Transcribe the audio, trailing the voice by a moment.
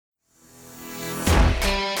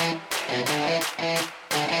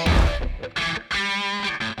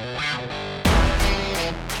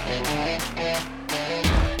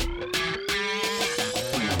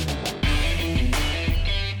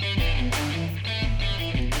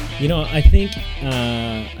I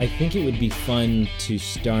think it would be fun to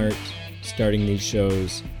starting these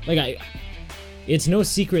shows. It's no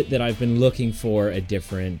secret that I've been looking for a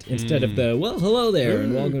different instead of the hello there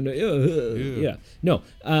and welcome to No,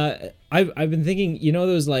 I've been thinking,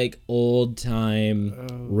 those like old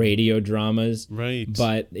time radio dramas, right?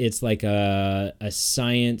 But it's like a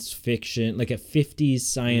science fiction, like a 50s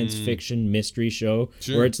science fiction mystery show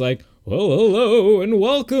where it's like, well, hello and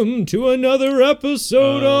welcome to another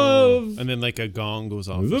episode of, and then like a gong goes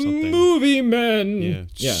off The or something. Movie Men.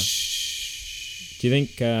 Yeah. Do you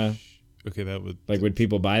think? Okay, that would would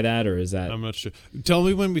people buy that, or is that? I'm not sure. Tell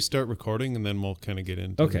me when we start recording, and then we'll kind of get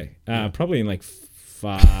into. Okay, probably in like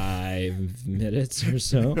 5 minutes or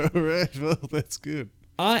so. All right, well, that's good.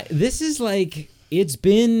 This is like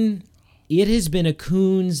it has been a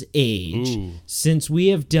coon's age since we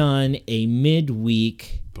have done a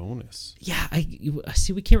midweek bonus. Yeah, I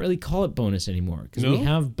see. We can't really call it bonus anymore because we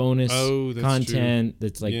have bonus content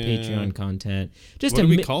that's like Patreon content. Just what do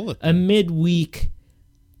we call it? A midweek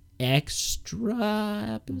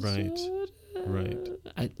extra episode, right?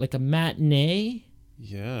 Like a matinee.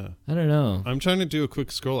 Yeah, I don't know. I'm trying to do a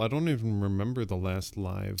quick scroll. I don't even remember the last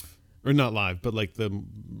live, or not live, but like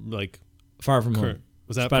Far From Home.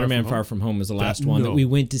 Was that Spider-Man Far From Home was the last one that we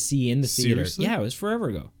went to see in the theater. Seriously? Yeah, it was forever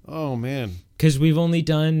ago. Oh man, because we've only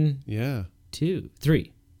done 3.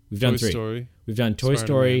 We've done 3. Story. We've done Toy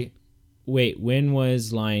Story. Wait, when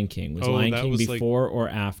was Lion King? Was Lion King before or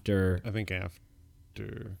after? I think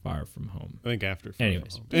after Far From Home. I think after.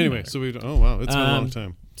 Anyway, so we've. Oh wow, it's been a long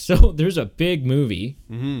time. So there's a big movie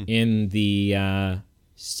in the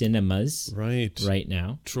cinemas right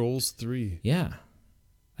now. Trolls 3. Yeah.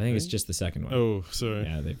 I think it's just the second one. Oh, sorry.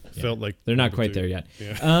 Yeah, felt like they're not quite there yet.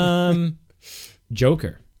 Yeah.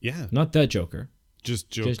 Joker. Yeah. Not the Joker. Just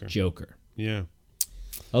Joker. Just Joker. Yeah.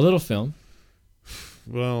 A little film.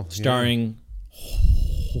 Well, starring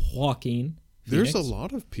Joaquin Phoenix. There's a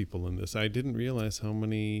lot of people in this. I didn't realize how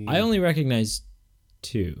many. I only recognize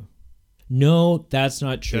 2. No, that's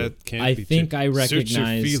not true. That can't I be think true. I recognize. Search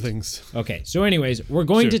your feelings. Okay, so anyways, we're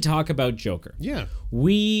going to talk about Joker. Yeah.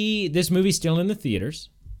 This movie's still in the theaters.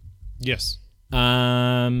 Yes.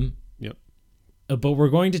 Yep. But we're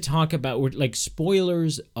going to talk about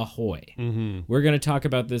spoilers ahoy. Mm-hmm. We're going to talk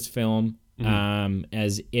about this film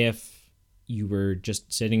as if you were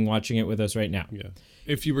just sitting watching it with us right now. Yeah.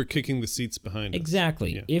 If you were kicking the seats behind us.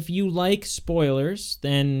 Exactly. Yeah. If you like spoilers,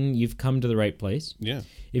 then you've come to the right place. Yeah.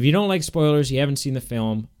 If you don't like spoilers, you haven't seen the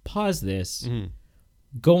film, pause this.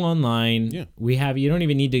 Go online. Yeah. You don't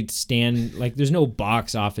even need to stand, there's no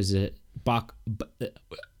box office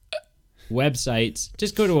websites.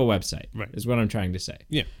 Just go to a website. Right. Is what I'm trying to say.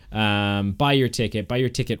 Yeah. Buy your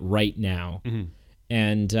ticket right now.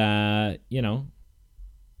 And,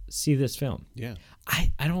 see this film. Yeah. I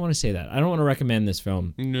don't want to say that. I don't want to recommend this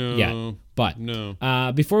film. No. Yet. But no.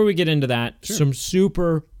 Before we get into that, some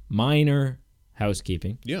super minor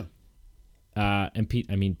housekeeping. Yeah. And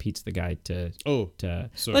Pete's the guy to.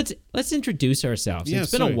 Sorry. Let's introduce ourselves. Yeah,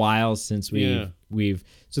 it's been a while since we've.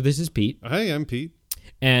 So this is Pete. Hi, I'm Pete.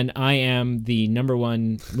 And I am the number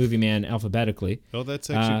one movie man alphabetically. Oh, that's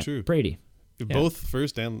actually true. Brady. Both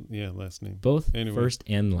first and last name. Both first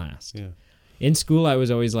and last. Yeah. In school, I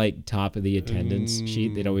was always top of the attendance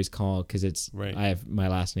sheet. They'd always call because it's my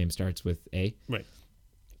last name starts with A. Right.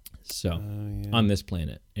 So on this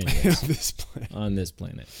planet, anyways, on this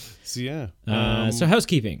planet. So yeah. So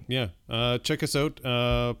housekeeping. Yeah. Check us out.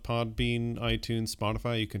 Podbean, iTunes,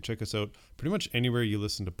 Spotify. You can check us out pretty much anywhere you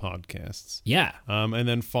listen to podcasts. Yeah. And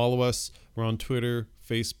then follow us. We're on Twitter,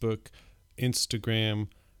 Facebook, Instagram.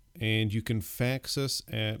 And you can fax us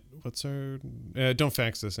at what's our? Don't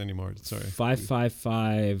fax us anymore. Sorry.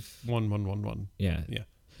 555-1111. Yeah. Yeah.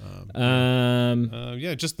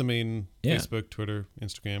 Just the main Facebook, Twitter,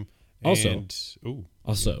 Instagram. Also,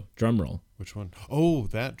 drum roll. Which one? Oh,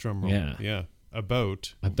 that drum roll. Yeah.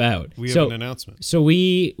 About. We have an announcement. So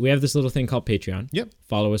we have this little thing called Patreon. Yep.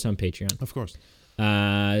 Follow us on Patreon. Of course.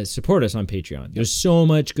 Support us on Patreon. Yep. There's so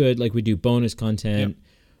much good. We do bonus content. Yep.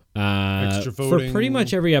 Extra voting. For pretty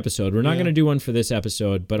much every episode. We're not going to do one for this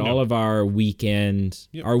episode, but all of our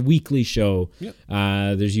our weekly show,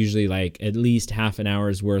 there's usually at least half an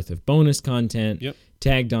hour's worth of bonus content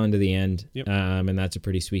tagged on to the end. And that's a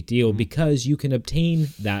pretty sweet deal because you can obtain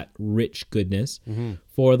that rich goodness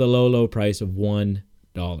for the low price of $1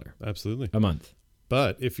 absolutely a month.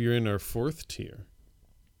 But if you're in our fourth tier,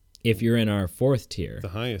 the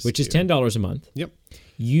highest, which is $10 a month. Yep.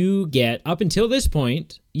 You get up until this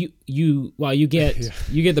point. You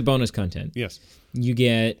get the bonus content. Yes. You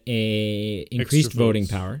get a increased voting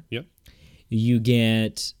power. Yep. You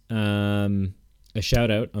get a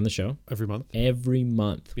shout out on the show every month. Every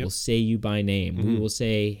month, we'll say you by name. We will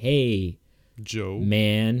say, "Hey, Joe,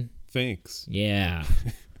 man, thanks." Yeah.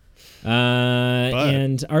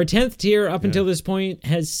 And our 10th tier up until this point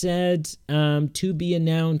has said to be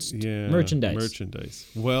announced merchandise.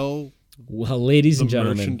 Well, ladies and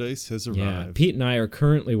gentlemen, merchandise has arrived. Yeah, Pete and I are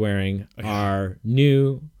currently wearing our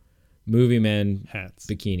new Movie Men hats,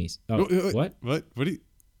 bikinis. Oh, what? What do you?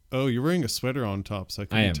 Oh, you're wearing a sweater on top, so I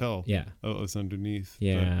couldn't tell. Yeah. Oh, it's underneath.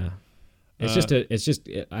 Yeah.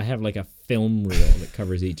 I have like a film reel that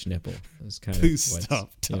covers each nipple. It's kind Please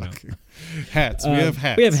stop talking. Hats. We have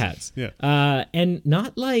hats. We have hats. Yeah. And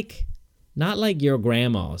not like your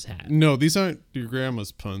grandma's hat. No, these aren't your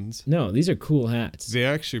grandma's puns. No, these are cool hats.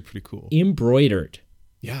 They're actually pretty cool. Embroidered.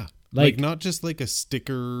 Yeah. Like not just like a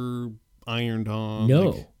sticker ironed on.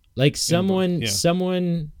 No. Like someone,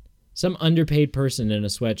 some underpaid person in a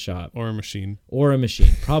sweatshop. Or a machine.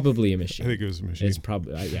 Probably a machine. I think it was a machine. It's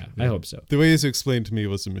probably, I hope so. The way it was explained to me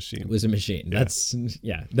was a machine. It was a machine. Yeah. That's,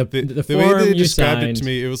 yeah. The way they described it to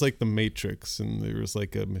me, it was like the Matrix, and there was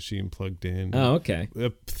like a machine plugged in. Oh, okay.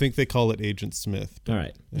 I think they call it Agent Smith. All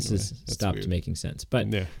right. This is stopped making sense. But,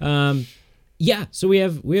 so we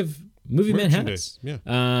have Movie Men hats.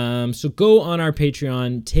 Yeah. So go on our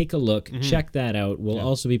Patreon, take a look, check that out. We'll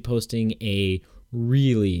also be posting a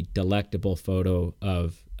really delectable photo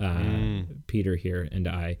of Peter here and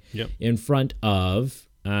I in front of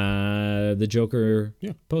the Joker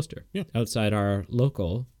poster outside our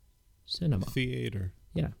local cinema. Theater.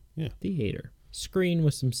 Yeah. Theater. Screen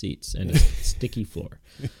with some seats and a sticky floor.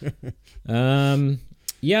 I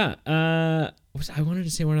wanted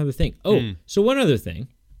to say one other thing. So one other thing.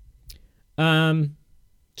 So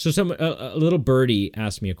a little birdie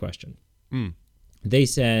asked me a question. They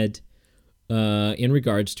said, in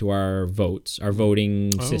regards to our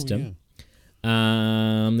voting system,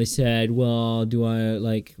 they said, well, do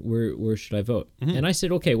I where should I vote? And I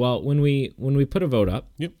said, okay, well, when we put a vote up,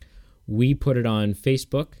 we put it on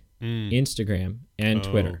Facebook, Instagram, and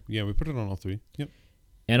Twitter. Yeah, we put it on all three. Yep.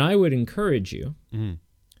 And I would encourage you,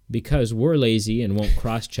 because we're lazy and won't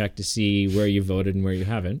cross-check to see where you voted and where you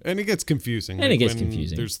haven't. And it gets confusing.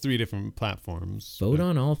 There's 3 different platforms. Vote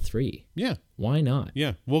on all 3. Yeah. Why not?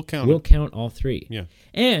 Yeah, we'll count all 3. Yeah.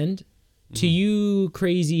 And to you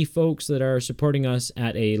crazy folks that are supporting us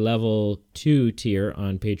at a level 2 tier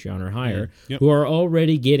on Patreon or higher, who are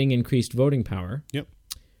already getting increased voting power,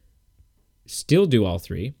 still do all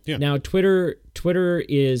 3. Yeah. Now, Twitter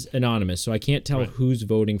is anonymous, so I can't tell who's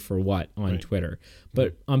voting for what on Twitter.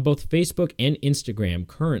 But on both Facebook and Instagram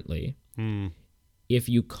currently, if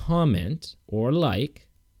you comment or like,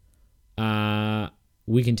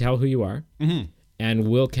 we can tell who you are, and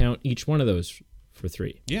we'll count each one of those for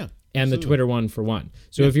 3. Yeah. And absolutely. The Twitter one for 1.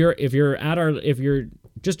 So if you're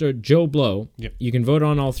just a Joe Blow, you can vote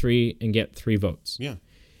on all 3 and get 3 votes. Yeah.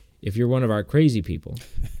 If you're one of our crazy people,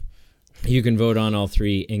 you can vote on all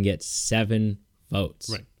 3 and get 7 votes.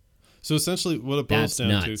 Right. So essentially what it boils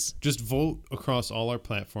down to is just vote across all our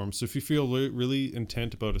platforms. So if you feel really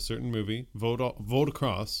intent about a certain movie, vote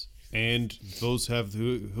across, and those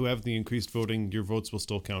who have the increased voting, your votes will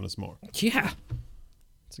still count as more. Yeah.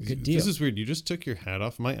 It's a good deal. This is weird. You just took your hat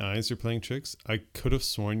off. My eyes are playing tricks. I could have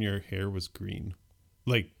sworn your hair was green.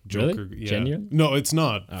 Like Joker. Really? Yeah. Genuine? No, it's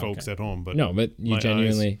not, folks at home. But no, but you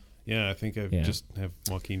genuinely... Eyes, yeah, I think I just have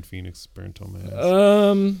Joaquin Phoenix burnt on my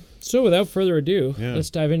eyes. So without further ado,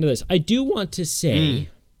 let's dive into this. I do want to say,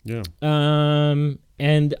 and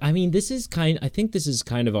I mean, I think this has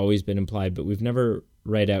kind of always been implied, but we've never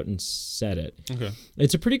right out and said it. Okay.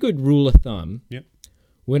 It's a pretty good rule of thumb. Yep.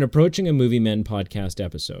 When approaching a Movie Men podcast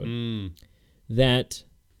episode, that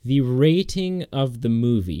the rating of the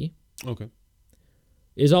movie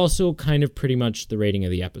is also kind of pretty much the rating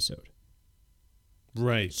of the episode.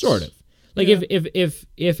 Right. Sort of. Like if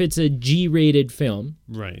it's a G-rated film,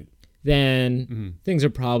 right, then things are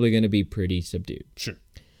probably going to be pretty subdued. Sure.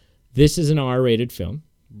 This is an R-rated film.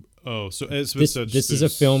 Oh, so as this is a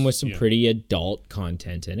film with some pretty adult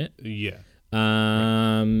content in it. Yeah.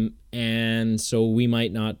 And so we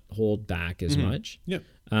might not hold back as much. Yeah.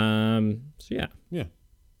 So yeah. Yeah.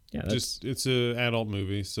 Yeah. It's an adult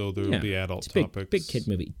movie, so there will be adult topics. Big kid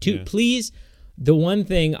movie. Please. The one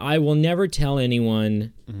thing I will never tell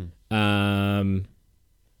anyone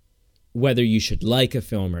whether you should like a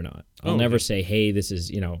film or not. I'll never say, hey, this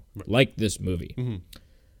is, like this movie.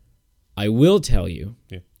 I will tell you,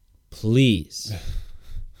 please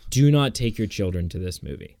do not take your children to this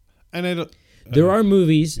movie. And there are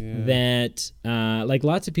movies that, like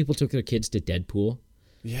lots of people took their kids to Deadpool.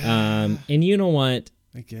 Yeah. And you know what?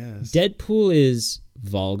 I guess. Deadpool is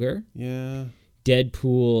vulgar. Yeah.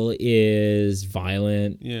 Deadpool is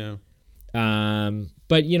violent. Yeah.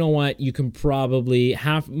 But you know what? You can probably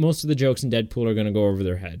most of the jokes in Deadpool are going to go over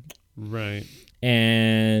their head. Right.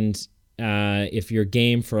 And if you're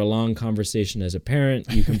game for a long conversation as a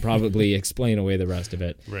parent, you can probably explain away the rest of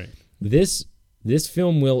it. Right. This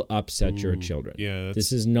film will upset your children. Yeah.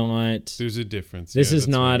 This is not... There's a difference. This is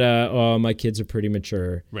not my kids are pretty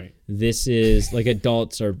mature. Right. This is like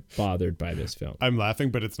adults are bothered by this film. I'm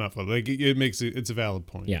laughing, but it's not fun. Like it's a valid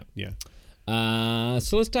point. Yeah. Yeah.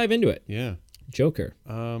 So let's dive into it. Yeah. Joker.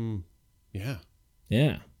 Yeah.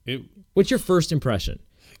 Yeah. What's your first impression?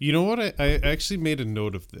 You know what? I actually made a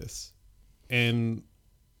note of this, and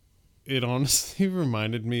it honestly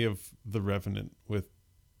reminded me of The Revenant with,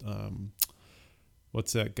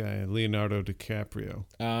 what's that guy? Leonardo DiCaprio.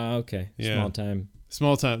 Okay. Yeah.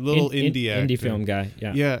 Small time. Little indie actor. Indie film guy.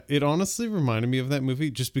 Yeah. Yeah. It honestly reminded me of that movie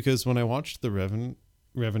just because when I watched The Revenant,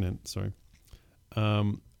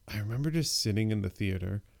 I remember just sitting in the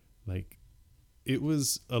theater, like, it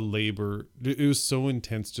was a labor. It was so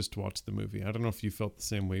intense just to watch the movie. I don't know if you felt the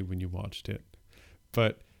same way when you watched it,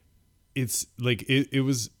 but it's like it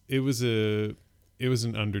was an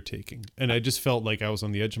undertaking, and I just felt like I was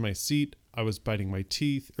on the edge of my seat. I was biting my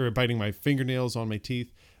fingernails on my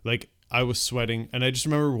teeth. Like, I was sweating, and I just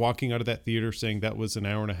remember walking out of that theater saying that was an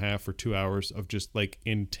hour and a half or 2 hours of just like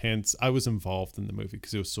intense. I was involved in the movie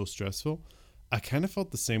because it was so stressful. I kind of felt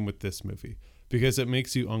the same with this movie because it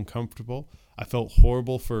makes you uncomfortable. I felt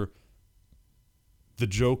horrible for the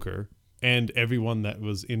Joker and everyone that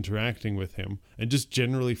was interacting with him, and just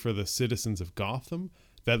generally for the citizens of Gotham,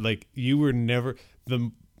 that like you were never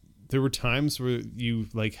there were times where you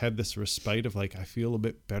like had this respite of like, I feel a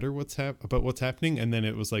bit better about what's happening, and then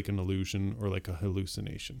it was like an illusion or like a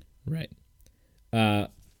hallucination. Right.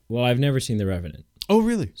 Well, I've never seen The Revenant. Oh,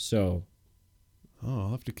 really? So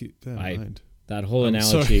I'll have to keep that in mind. That whole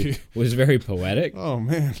analogy was very poetic. Oh,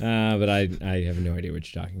 man. But I have no idea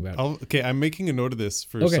what you're talking about. Okay, I'm making a note of this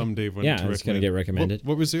for someday when it's going to get recommended.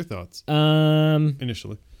 What was your thoughts?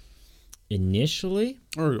 Initially?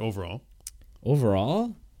 Or overall?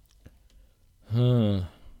 Overall? Huh.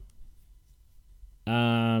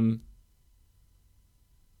 I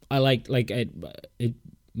like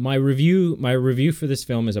my review for this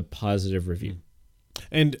film is a positive review.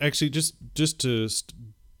 And actually, just to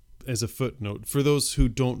as a footnote, for those who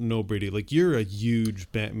don't know Brady, like, you're a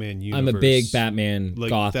huge Batman universe. I'm a big Batman,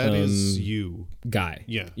 like, Gotham. That is you guy.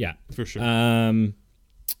 Yeah, for sure. And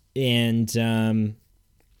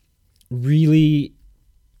really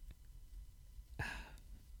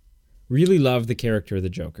love the character of the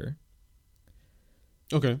Joker.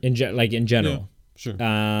 Okay. In general. Yeah, sure.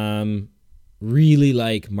 Really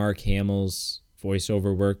like Mark Hamill's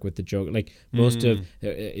voiceover work with the Joker. Like, most of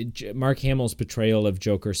Mark Hamill's portrayal of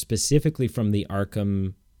Joker, specifically from the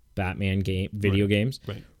Arkham Batman video games.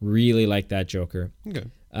 Right. Really like that Joker. Okay.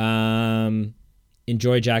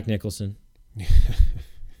 Enjoy Jack Nicholson.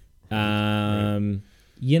 Right.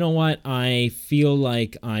 You know what? I feel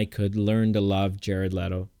like I could learn to love Jared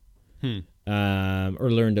Leto.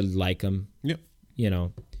 Or learn to like him. Yep. You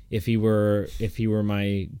know, if he were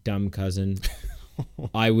my dumb cousin,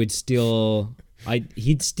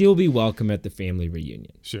 he'd still be welcome at the family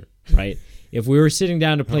reunion. Sure. Right? If we were sitting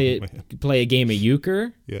down to play a game of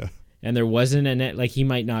euchre, yeah, and there wasn't a net, like, he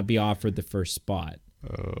might not be offered the first spot.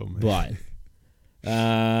 Oh, man. But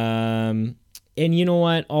and you know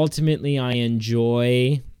what? Ultimately, I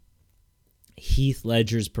enjoy Heath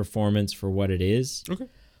Ledger's performance for what it is. Okay.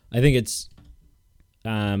 I think it's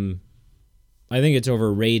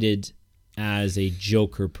overrated as a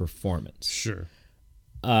Joker performance. Sure.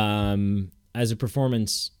 As a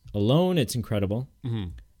performance alone, it's incredible. Mm-hmm.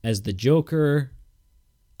 As the Joker,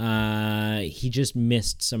 he just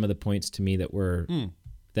missed some of the points to me that were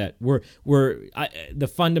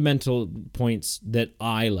the fundamental points that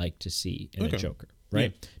I like to see in a Joker.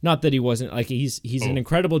 Right? Yeah. Not that he wasn't, like, he's an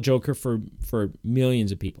incredible Joker for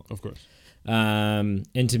millions of people. Of course.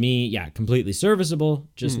 And to me, completely serviceable,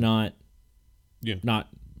 just not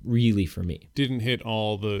really for me. Didn't hit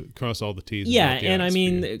cross all the T's. Yeah, and I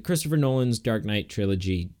mean, Christopher Nolan's Dark Knight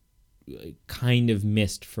trilogy kind of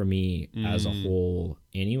missed for me as a whole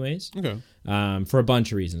anyways. Okay. For a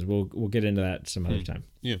bunch of reasons. We'll get into that some other time.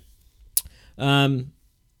 Yeah. So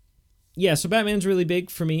Batman's really big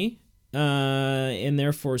for me. And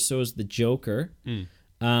therefore so is the Joker.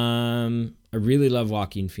 I really love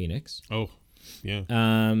Joaquin Phoenix. Oh, yeah.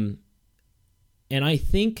 And I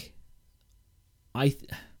think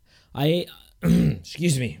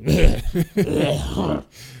excuse me.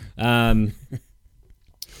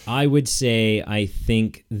 I would say I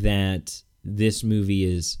think that this movie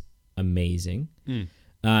is amazing.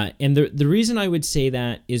 And the reason I would say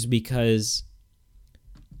that is because,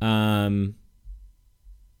 not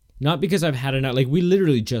because I've had enough, like we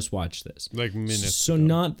literally just watched this. Like minutes So ago.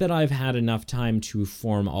 not that I've had enough time to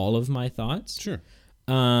form all of my thoughts. Sure.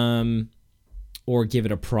 Or give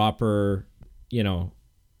it a proper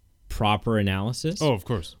analysis. Oh, of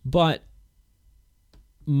course. But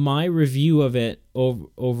my review of it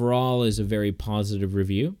overall is a very positive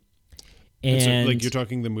review. And so, like, you're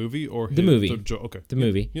talking the movie or the movie? Okay, the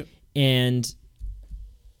movie. Yep. And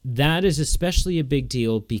that is especially a big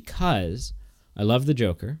deal because I love the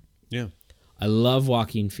Joker. Yeah. I love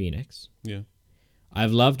Joaquin Phoenix. Yeah.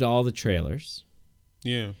 I've loved all the trailers.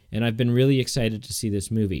 Yeah. And I've been really excited to see this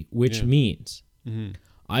movie, which means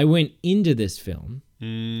I went into this film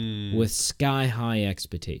with sky-high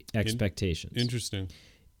expectations. Interesting.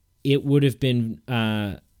 It would have been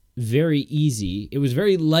very easy. It was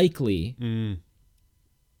very likely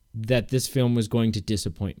that this film was going to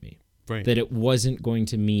disappoint me. Right. That it wasn't going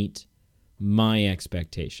to meet my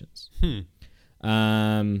expectations.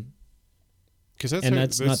 Because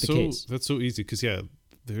that's not the case. That's so easy. Because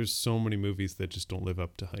there's so many movies that just don't live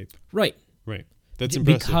up to hype. Right. That's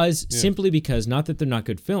impressive. Simply because, not that they're not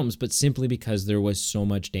good films, but simply because there was so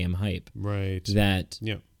much damn hype. Right. That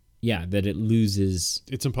that it loses.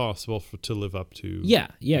 It's impossible to live up to. Yeah,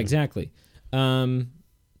 exactly. But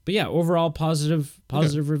yeah, overall positive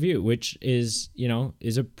review, which is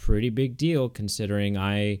a pretty big deal considering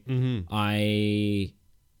I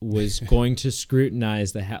was going to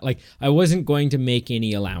scrutinize I wasn't going to make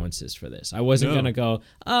any allowances for this. I wasn't going to go,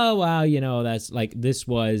 oh wow, that's like this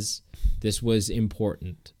was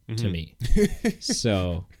important to me.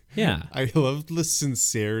 So yeah, I love the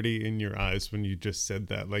sincerity in your eyes when you just said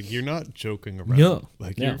that. Like you're not joking around. No,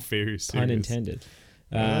 you're very serious. Pun intended.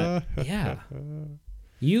 Yeah.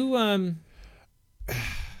 You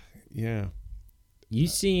yeah. You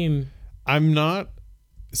seem. I'm not.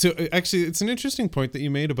 So actually, it's an interesting point that you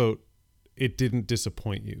made about it didn't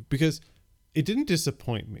disappoint you, because it didn't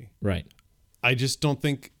disappoint me. Right. I just don't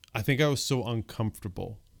think. I think I was so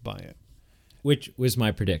uncomfortable by it. Which was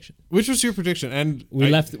my prediction. Which was your prediction? And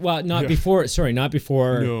left. Well, not before. Sorry, not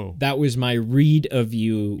before. No. That was my read of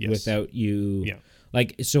you without you. Yeah.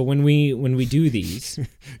 Like, so when we do these,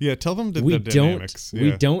 tell them the dynamics.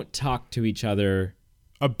 We don't talk to each other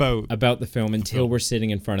about the film until we're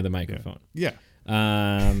sitting in front of the microphone. Yeah.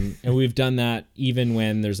 And we've done that even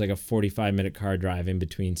when there's like a 45-minute car drive in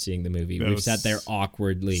between seeing the movie. We've sat there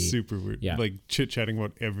awkwardly. Super weird. Yeah. Like chit-chatting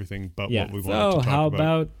about everything but what we wanted to talk about. So how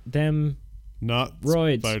about them not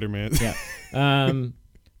roids? Spider-Man. Yeah.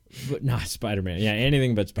 But not Spider-Man. Yeah,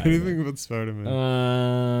 anything but Spider-Man. Anything but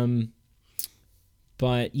Spider-Man.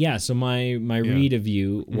 But yeah, so my read of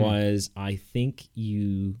you was, I think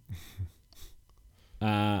you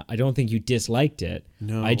I don't think you disliked it.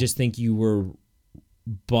 No. I just think you were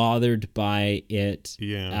bothered by it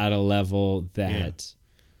at a level that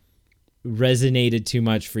resonated too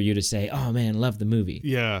much for you to say, oh man, love the movie.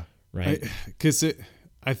 Yeah. Right? Because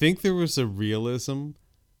I think there was a realism,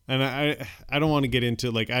 and I don't want to get into,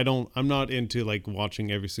 like, I'm not into, like,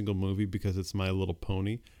 watching every single movie because it's My Little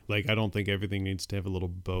Pony. Like, I don't think everything needs to have a little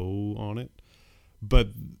bow on it. But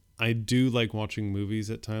I do like watching movies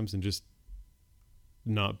at times and just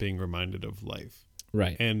not being reminded of life.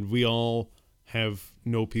 Right. And we all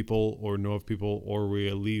know people of people, or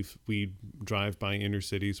we drive by inner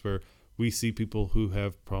cities where we see people who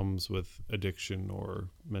have problems with addiction or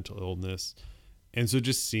mental illness. And so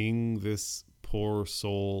just seeing this poor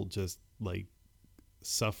soul just like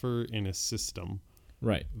suffer in a system,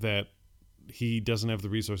 right, that he doesn't have the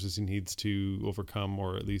resources he needs to overcome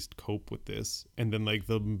or at least cope with this, and then like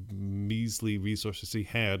the measly resources he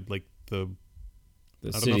had, like the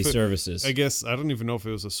city services, I guess I don't even know if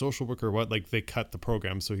it was a social worker or what, like they cut the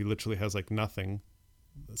program, so he literally has like nothing.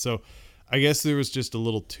 So I guess there was just a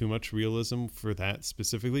little too much realism for that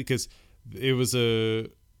specifically, because it was a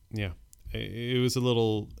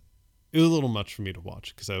little much for me to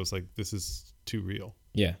watch, because I was like, this is too real.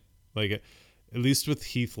 Yeah. Like at least with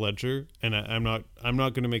Heath Ledger, and I'm not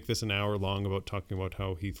going to make this an hour long about talking about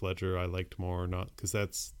how Heath Ledger I liked more or not, because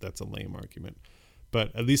that's a lame argument.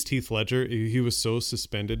 But at least Heath Ledger, he was so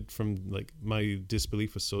suspended from, like, my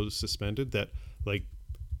disbelief was so suspended that, like,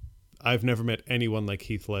 I've never met anyone like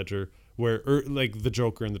Heath Ledger, like the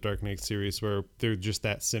Joker in the Dark Knight series, where they're just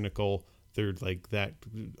that cynical, they're like that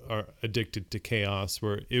are addicted to chaos,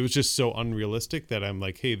 where it was just so unrealistic that I'm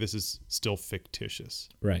like, hey, this is still fictitious.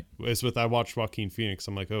 Right. As with, I watched Joaquin Phoenix,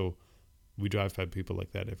 I'm like, oh, we drive by people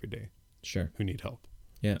like that every day. Sure. Who need help.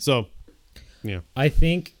 Yeah. So, yeah. I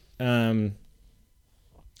think,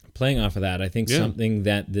 playing off of that, I think something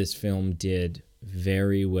that this film did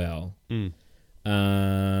very well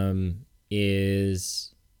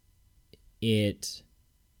is it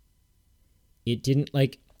didn't,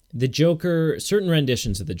 like, the Joker, certain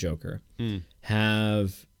renditions of the Joker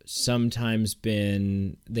have sometimes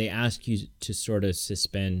been, they ask you to sort of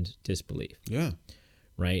suspend disbelief. Yeah.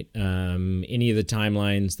 Right? Any of the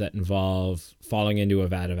timelines that involve falling into a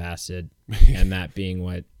vat of acid and that being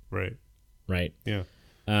what... Right. Right? Yeah.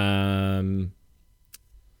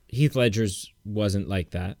 Heath Ledger's wasn't like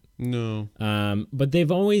that. No. But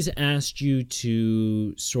they've always asked you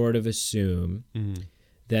to sort of assume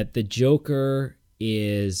that the Joker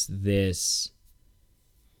is this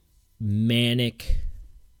manic,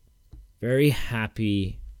 very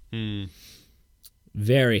happy,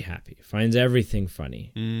 finds everything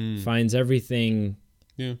funny, finds everything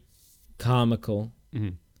comical,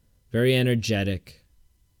 very energetic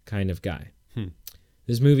kind of guy.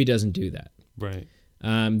 This movie doesn't do that. Right.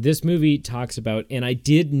 This movie talks about, and I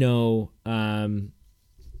did know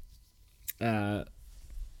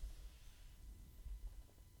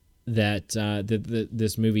that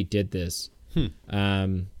this movie did this.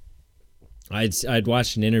 I'd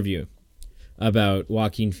watched an interview about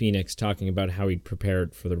Joaquin Phoenix talking about how he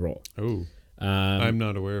prepared for the role. Oh, I'm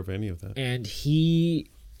not aware of any of that. And he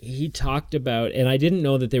talked about, and I didn't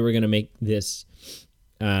know that they were going to make this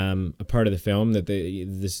a part of the film, that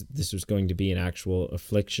this was going to be an actual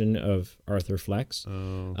affliction of Arthur Fleck's.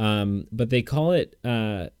 But they call it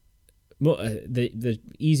the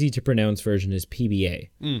easy to pronounce version is PBA,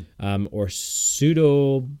 or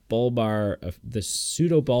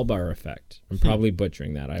pseudobulbar effect. I'm probably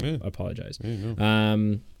butchering that. I apologize.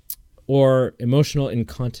 Or emotional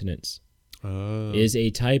incontinence. Is a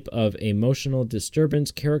type of emotional disturbance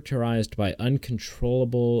characterized by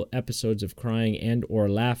uncontrollable episodes of crying and or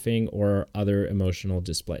laughing or other emotional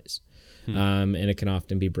displays. And it can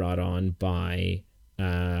often be brought on by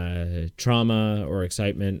trauma or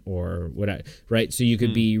excitement or whatever, right? So you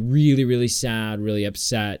could be really, really sad, really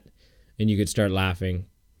upset, and you could start laughing.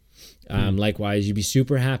 Likewise, you'd be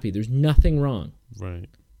super happy. There's nothing wrong. Right.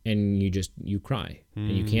 And you cry,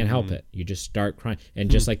 and you can't help it. You just start crying. And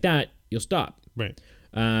just like that, you'll stop. Right.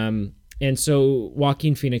 And so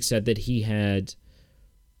Joaquin Phoenix said that he had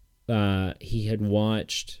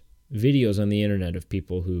watched videos on the internet of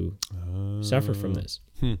people who suffer from this.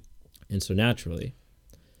 And so naturally,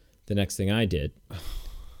 the next thing I did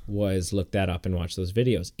was look that up and watch those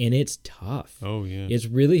videos. And it's tough. Oh, yeah. It's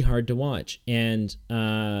really hard to watch. And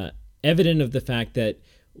evident of the fact that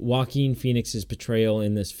Joaquin Phoenix's portrayal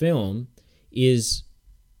in this film is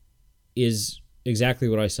exactly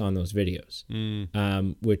what I saw in those videos,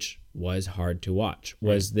 which was hard to watch.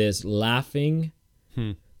 Was this laughing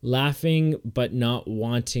but not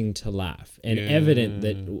wanting to laugh, and evident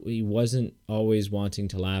that he wasn't always wanting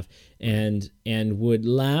to laugh, and would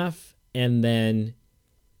laugh and then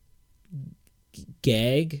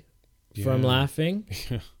gag from laughing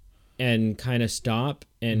and kind of stop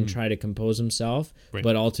and try to compose himself,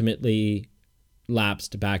 but ultimately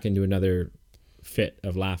lapsed back into another fit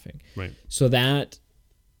of laughing. Right. So that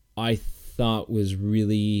I thought was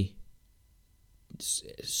really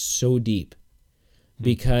so deep,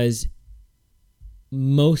 because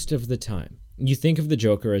most of the time you think of the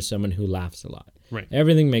Joker as someone who laughs a lot. Right.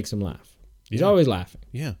 Everything makes him laugh. He's always laughing.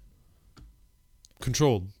 Yeah.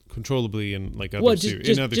 Controllably, and like other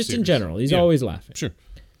series. Just in general, he's always laughing. Sure.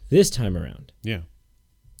 This time around,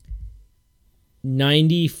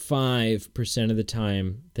 95% of the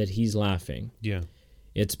time that he's laughing,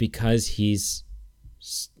 it's because he's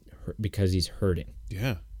hurting.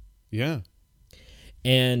 Yeah.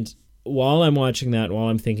 And while I'm watching that, while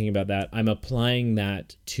I'm thinking about that, I'm applying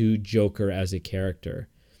that to Joker as a character,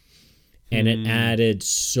 and it added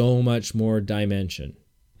so much more dimension,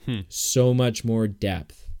 so much more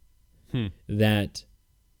depth,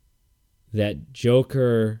 that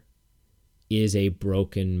Joker is a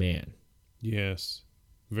broken man. Yes,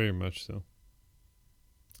 very much so.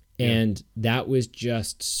 And that was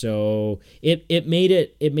just so it made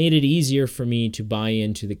it easier for me to buy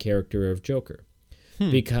into the character of Joker,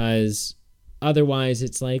 because otherwise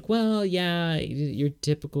it's like, well, yeah, your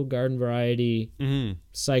typical garden variety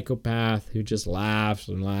psychopath who just laughs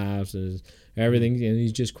and everything, and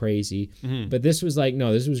he's just crazy. But this was like,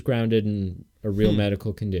 no, this was grounded in a real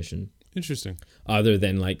medical condition. Interesting. Other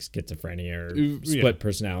than like schizophrenia or split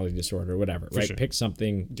personality disorder or whatever, right? Sure. Pick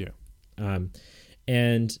something. Yeah.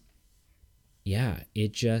 And yeah,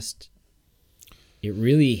 it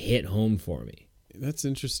really hit home for me. That's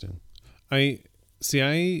interesting. I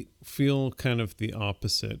feel kind of the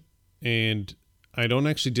opposite, and I don't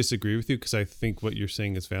actually disagree with you, because I think what you're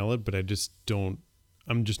saying is valid, but I just don't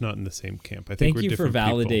I'm just not in the same camp. I think Thank you for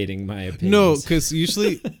validating my opinion. No, because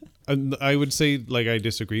usually I would say like I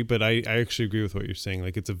disagree, but I actually agree with what you're saying.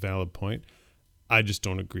 Like it's a valid point. I just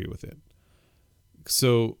don't agree with it.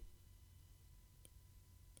 So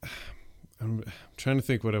I'm trying to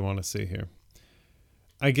think what I want to say here.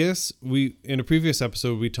 I guess in a previous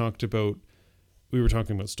episode we were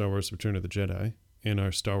talking about Star Wars Return of the Jedi in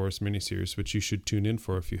our Star Wars miniseries, which you should tune in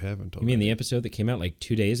for if you haven't already. You mean the episode that came out like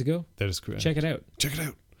 2 days ago? That is correct. Check it out.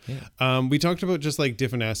 Yeah. We talked about just like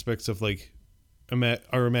different aspects of like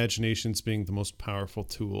our imaginations being the most powerful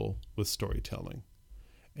tool with storytelling.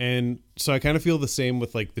 And so I kind of feel the same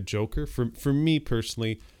with like the Joker. For me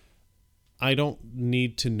personally, I don't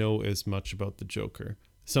need to know as much about the Joker.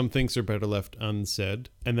 Some things are better left unsaid,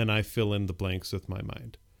 and then I fill in the blanks with my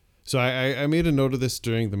mind. So I made a note of this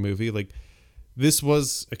during the movie. Like, this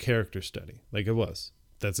was a character study. Like, it was.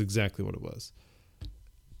 That's exactly what it was.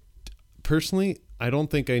 Personally, I don't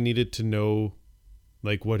think I needed to know,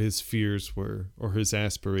 like, what his fears were, or his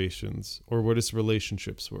aspirations, or what his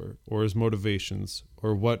relationships were, or his motivations,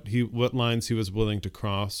 or what lines he was willing to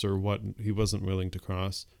cross, or what he wasn't willing to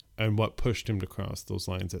cross, and what pushed him to cross those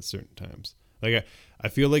lines at certain times. Like, I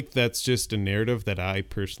feel like that's just a narrative that I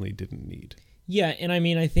personally didn't need. Yeah, and I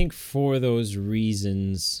mean, I think for those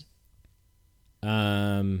reasons,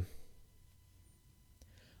 I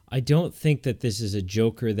don't think that this is a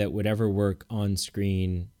Joker that would ever work on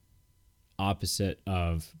screen opposite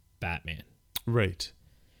of Batman. Right.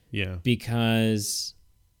 Yeah. Because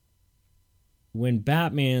when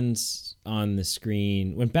Batman's on the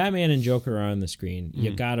screen, when Batman and Joker are on the screen,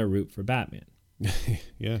 you gotta root for Batman.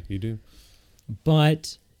 Yeah, you do.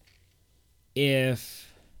 But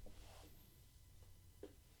if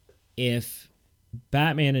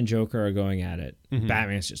Batman and Joker are going at it,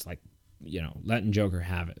 Batman's just like, letting Joker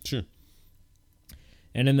have it. Sure.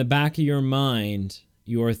 And in the back of your mind,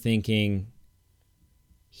 you're thinking,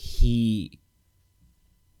 he's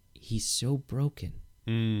so broken.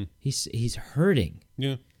 He's hurting.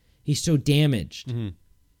 Yeah. He's so damaged.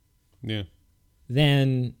 Yeah.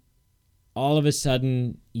 Then all of a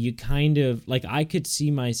sudden you kind of like, I could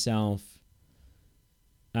see myself,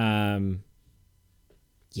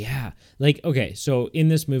 like, okay, so in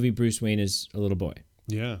this movie, Bruce Wayne is a little boy.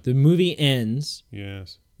 Yeah. The movie ends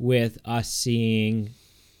yes. with us seeing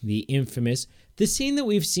the scene that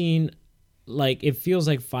we've seen, like, it feels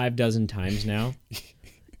like 5 times now.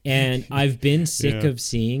 And I've been sick of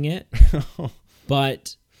seeing it,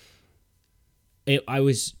 but I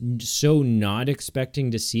was so not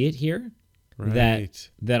expecting to see it here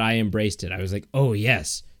that I embraced it. I was like, oh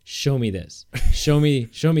yes, show me this, show me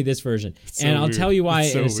this version, and I'll tell you why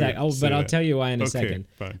in a sec. I'll tell you why in a second.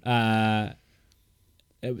 Fine.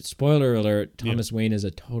 Spoiler alert: Thomas Wayne is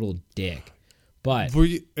a total dick. But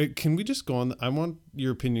can we just go on? I want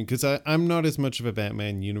your opinion because I'm not as much of a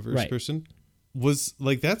Batman universe person. Was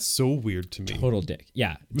like, that's so weird to me. Total dick.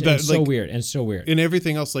 Yeah. That's so weird. And so weird. And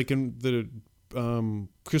everything else, like in the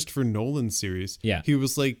Christopher Nolan series, he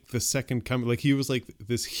was like the second coming. Like, he was like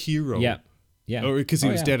this hero. Yeah. Yeah. Because he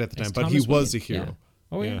was dead at the time, but Thomas he was Wayne. A hero. Yeah.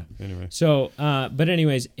 Oh, yeah. Anyway. So, but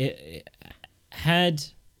anyways, had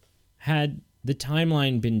the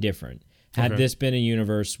timeline been different, had this been a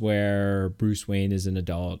universe where Bruce Wayne is an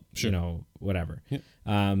adult, whatever. Yeah.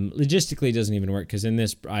 Logistically, it doesn't even work because in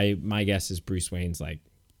this, my guess is Bruce Wayne's like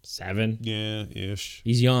 7. Yeah, ish.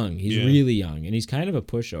 He's young. He's really young, and he's kind of a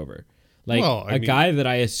pushover. Like guy that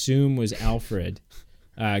I assume was Alfred,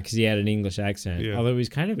 because he had an English accent. Yeah. Although he was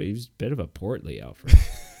a bit of a portly Alfred.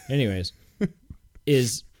 Anyways,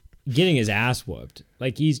 is getting his ass whooped.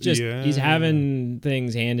 Like, he's having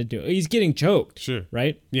things handed to him. He's getting choked. Sure.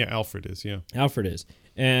 Right? Yeah, Alfred is.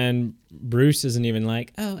 And Bruce isn't even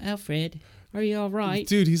like, oh, Alfred, are you all right?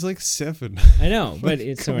 Dude, he's like 7. I know, but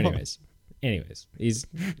anyways,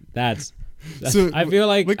 that's so, I feel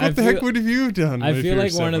like what the heck would have you done? I feel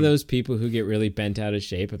like 7? One of those people who get really bent out of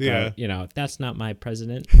shape about, that's not my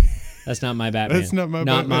president. That's not my Batman. That's not my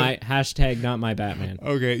Batman. My hashtag not my Batman.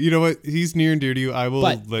 Okay, you know what? He's near and dear to you. I will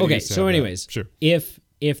let you say so anyways, that. Sure. If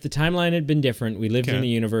the timeline had been different, we lived in a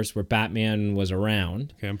universe where Batman was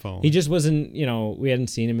around. Okay, I'm following. He just wasn't, we hadn't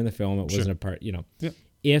seen him in the film. It wasn't a part, Yeah.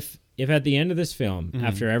 If at the end of this film,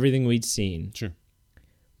 after everything we'd seen,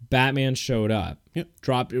 Batman showed up,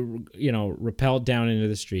 dropped, rappelled down into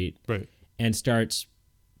the street, and starts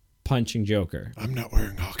punching Joker. I'm not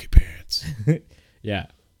wearing hockey pants. Yeah.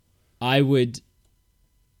 I would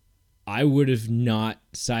have not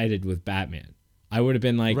sided with Batman. I would have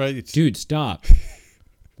been like, dude, stop.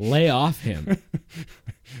 Lay off him.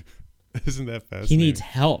 Isn't that fascinating? He needs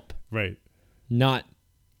help. Right. Not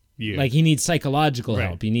Like he needs psychological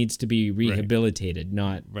help. He needs to be rehabilitated,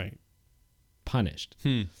 not punished.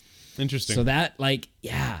 Interesting. So that, like,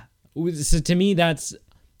 so to me, that's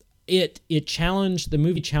it. The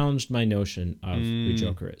movie challenged my notion of who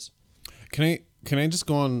Joker is. Can I just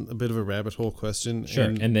go on a bit of a rabbit hole question? Sure.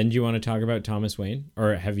 And then do you want to talk about Thomas Wayne,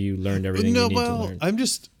 or have you learned everything you need to learn? I'm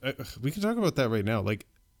just. We can talk about that right now. Like,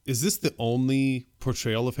 is this the only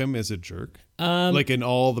portrayal of him as a jerk? Like in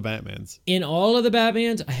all the Batmans? In all of the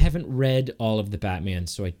Batmans, I haven't read all of the Batmans,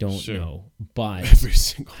 so I don't know. But every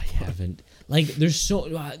single one. I haven't. Like, there's so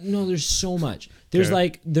much.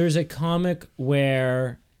 There's a comic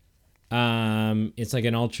where, it's like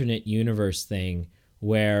an alternate universe thing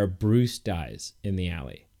where Bruce dies in the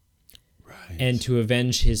alley. Right. And to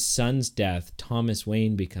avenge his son's death, Thomas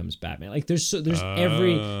Wayne becomes Batman. Like there's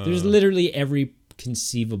literally every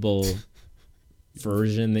conceivable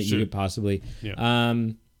version that you could possibly. Yeah.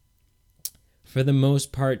 For the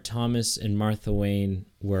most part, Thomas and Martha Wayne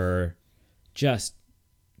were just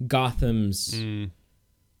Gotham's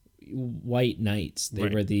white knights. They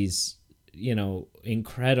were these,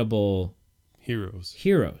 incredible heroes.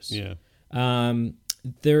 Yeah.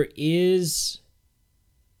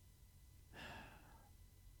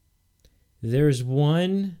 There's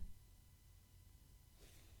one,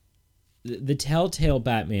 the Telltale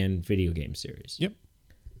Batman video game series. Yep.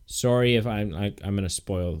 Sorry if I'm going to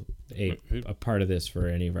spoil a part of this for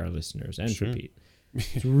any of our listeners and for Pete.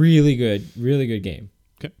 It's really good game.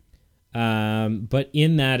 Okay. But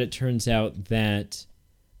in that, it turns out that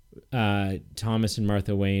Thomas and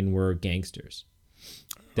Martha Wayne were gangsters.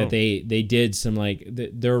 That they did some, like,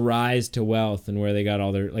 their rise to wealth and where they got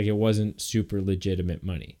all their, like, it wasn't super legitimate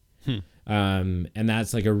money. And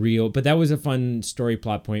that's like but that was a fun story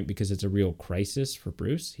plot point because it's a real crisis for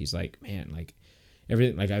Bruce. He's like, man, like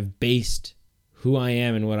everything, like I've based who I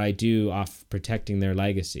am and what I do off protecting their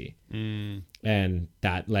legacy. And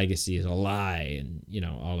that legacy is a lie, and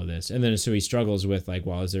all of this. And then so he struggles with, like,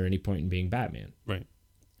 well, is there any point in being Batman?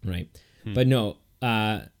 Right. But no,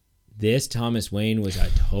 this Thomas Wayne was a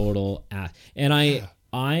total ass. And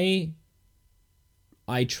I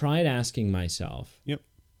tried asking myself,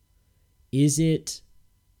 is he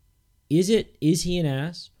an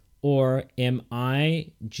ass, or am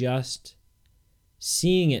I just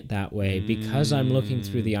seeing it that way because I'm looking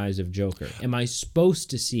through the eyes of Joker? Am I supposed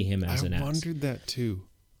to see him as an ass? I wondered that too.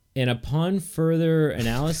 And upon further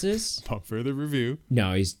analysis, upon further review,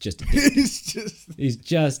 no, he's just he's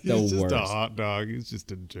just the worst. He's just a hot dog. He's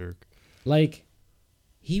just a jerk. Like,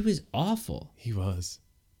 he was awful. He was.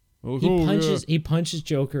 He punches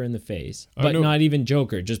Joker in the face, but not even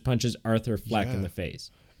Joker, just punches Arthur Fleck in the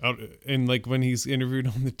face. And like when he's interviewed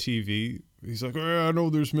on the TV, he's like, I know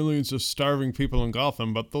there's millions of starving people in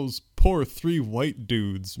Gotham, but those poor 3 white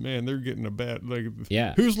dudes, man, they're getting a bad, like,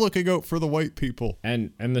 who's looking out for the white people?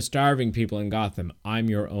 And the starving people in Gotham, I'm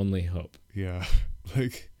your only hope. Yeah.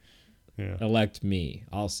 Like, yeah. Elect me,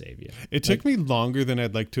 I'll save you. It took me longer than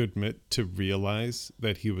I'd like to admit to realize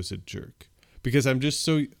that he was a jerk. Because I'm just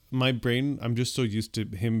so used to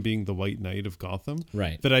him being the White Knight of Gotham,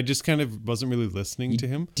 that I just kind of wasn't really listening to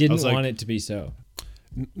him. Didn't want it to be so.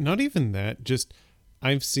 Not even that. Just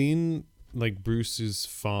I've seen, like, Bruce's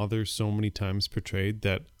father so many times portrayed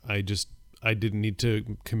that I didn't need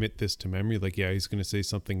to commit this to memory. Like, yeah, he's going to say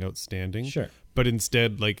something outstanding. Sure. But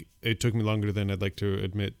instead, like, it took me longer than I'd like to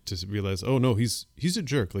admit to realize, oh no, he's a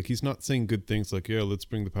jerk. Like, he's not saying good things like, yeah, let's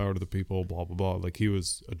bring the power to the people, blah, blah, blah. Like, he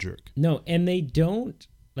was a jerk. No, and they don't,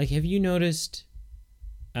 like, have you noticed,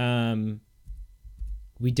 we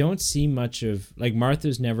don't see much of, like,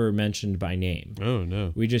 Martha's never mentioned by name. Oh,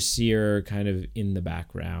 no. We just see her kind of in the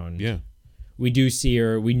background. Yeah. We do see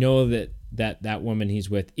her, we know that woman he's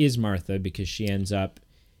with is Martha because she ends up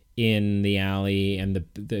in the alley and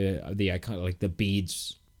the icon, like the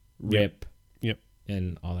beads rip. Yep.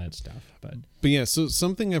 And all that stuff. But yeah, so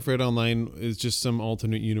something I've read online is just some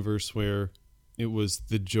alternate universe where it was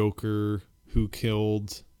the Joker who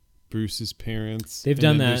killed Bruce's parents. They've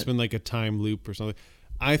done that. There's been like a time loop or something.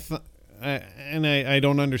 I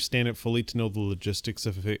don't understand it fully to know the logistics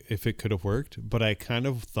of if it could have worked, but I kind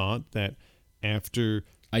of thought that after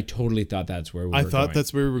I totally thought that's where we were going. I thought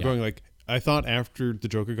that's where we were going. Like, I thought after the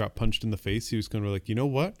Joker got punched in the face, he was going to be like, you know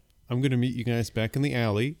what? I'm going to meet you guys back in the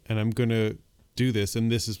alley, and I'm going to do this, and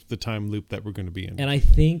this is the time loop that we're going to be in. And I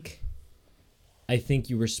think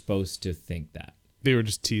you were supposed to think that. They were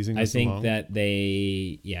just teasing us along? I think that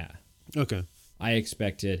they, yeah. Okay. I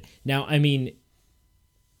expected. Now, I mean,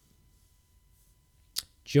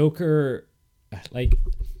 Joker, like,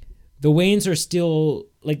 the Waynes are still,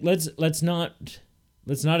 like, let's not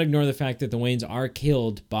ignore the fact that the Waynes are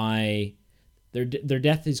killed by their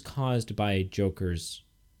death is caused by Joker's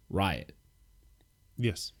riot.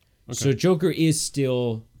 Yes. Okay. So Joker is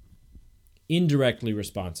still indirectly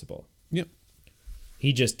responsible. Yep.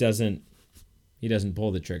 He just doesn't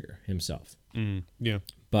pull the trigger himself. Yeah.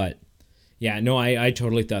 But yeah, no, I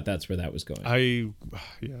totally thought that's where that was going.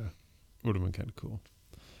 Would have been kind of cool.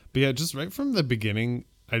 But yeah, just right from the beginning,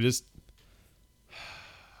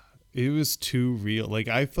 it was too real. Like,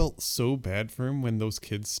 I felt so bad for him when those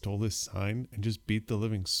kids stole his sign and just beat the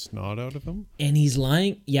living snot out of him. And he's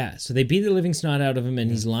lying. Yeah, so they beat the living snot out of him, and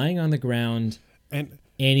he's lying on the ground. And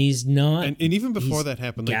he's not. And even before that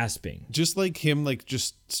happened, like, gasping. Just like him, like,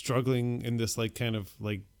 just struggling in this, like, kind of,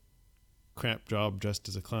 like, crap job dressed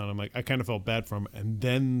as a clown. I'm like, I kind of felt bad for him. And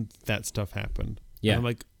then that stuff happened. Yeah. And I'm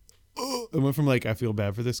like, oh. It went from, like, I feel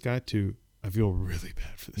bad for this guy to I feel really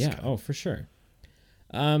bad for this guy. Yeah, oh, for sure.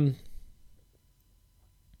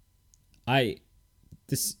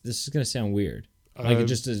 This is gonna sound weird, like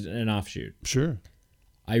just as an offshoot. Sure.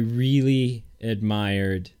 I really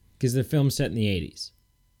admired, because the film's set in the 80s.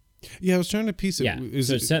 Yeah, I was trying to piece it. Yeah,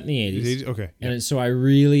 so it's set in the 80s. Okay. Yeah. And so I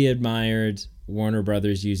really admired Warner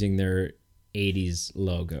Brothers using their 80s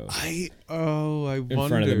logo. I in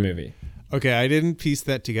front of the movie. Okay, I didn't piece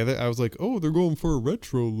that together. I was like, oh, they're going for a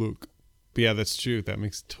retro look. But yeah, that's true. That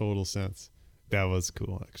makes total sense. That was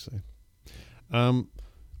cool, actually. Am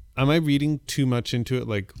I reading too much into it,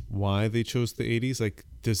 like why they chose the 80s? Like,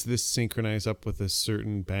 does this synchronize up with a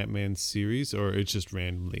certain Batman series, or it's just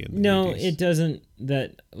randomly in the 80s? It doesn't.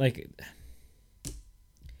 That, like,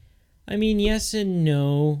 I mean, yes and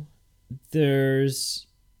no. There's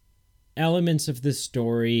elements of the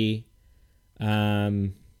story.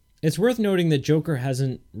 It's worth noting that Joker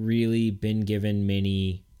hasn't really been given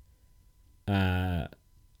many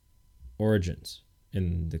origins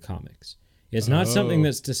in the comics. It's not something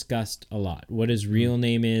that's discussed a lot. What his real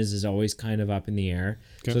name is always kind of up in the air.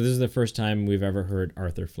 Okay. So this is the first time we've ever heard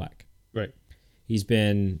Arthur Fleck. Right. He's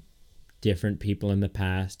been different people in the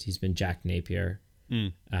past. He's been Jack Napier,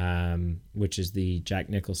 which is the Jack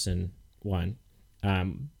Nicholson one,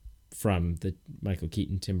 from the Michael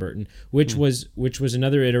Keaton, Tim Burton, which was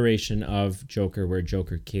another iteration of Joker, where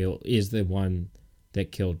Joker is the one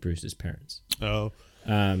that killed Bruce's parents. Oh.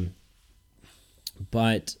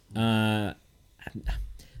 But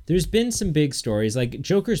there's been some big stories. Like,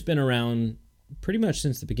 Joker's been around pretty much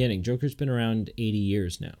since the beginning. Joker's been around 80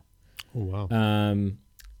 years now. Oh, wow.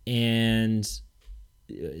 And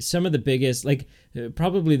some of the biggest, like,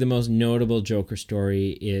 probably the most notable Joker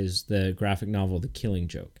story is the graphic novel The Killing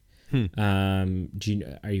Joke. Are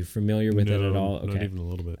you familiar with it at all? Okay. Not even a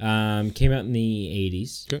little bit. Came out in the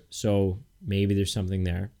 80s. Okay. So maybe there's something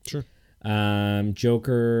there. Sure.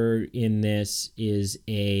 Joker in this is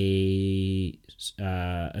a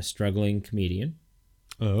struggling comedian.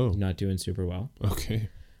 Oh. He's not doing super well. Okay.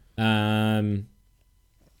 And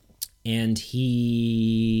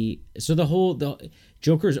the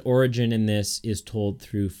Joker's origin in this is told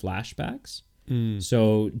through flashbacks.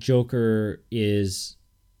 So Joker is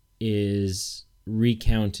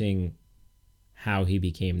recounting how he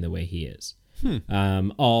became the way he is.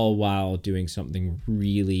 All while doing something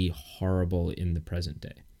really horrible in the present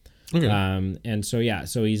day. Okay. And so, yeah,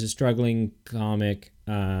 so he's a struggling comic.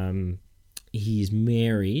 He's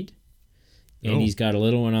married, and he's got a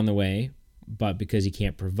little one on the way, but because he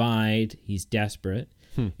can't provide, he's desperate.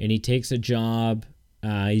 And he takes a job.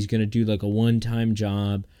 He's going to do like a one-time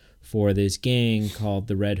job for this gang called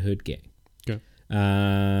the Red Hood Gang. Okay.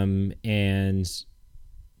 And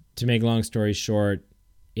to make a long story short,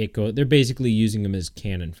 they're basically using him as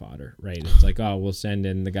cannon fodder, right? It's like, oh, we'll send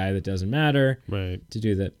in the guy that doesn't matter, right, to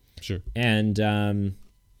do that. Sure. And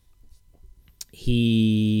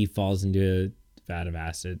he falls into a vat of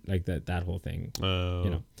acid, like that whole thing.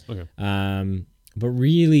 Okay. But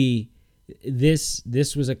really,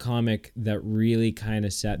 this was a comic that really kind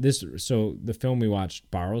of set this. So the film we watched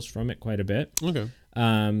borrows from it quite a bit. Okay.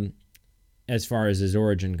 As far as his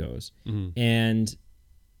origin goes, and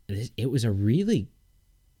it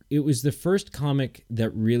was the first comic that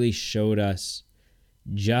really showed us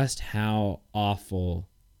just how awful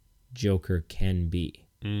Joker can be.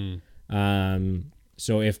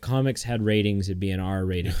 So if comics had ratings, it'd be an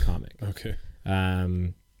R-rated comic. Okay.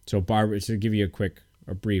 So to give you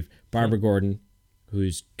a brief, Barbara Gordon,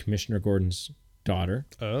 who's Commissioner Gordon's daughter.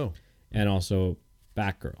 Oh. And also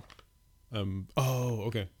Batgirl.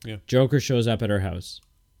 Okay. Yeah. Joker shows up at her house.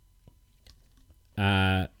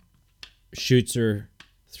 Shoots her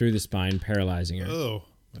through the spine, paralyzing her. Oh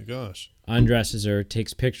my gosh. Undresses her,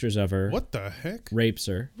 takes pictures of her. What the heck? Rapes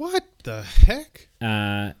her. What the heck?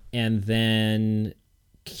 And then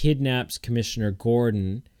kidnaps Commissioner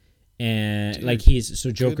Gordon and Dear like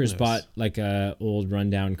Joker's bought like a old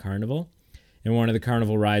rundown carnival, and one of the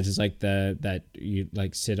carnival rides is like that you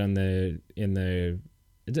like sit on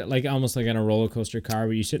like almost like on a roller coaster car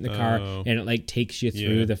where you sit in the car and it like takes you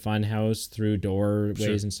through the fun house, through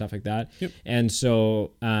doorways and stuff like that. Yep. And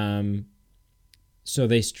so so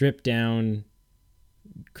they strip down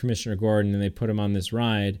Commissioner Gordon and they put him on this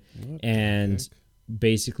ride, and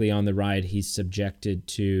basically on the ride he's subjected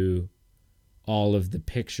to all of the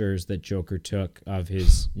pictures that Joker took of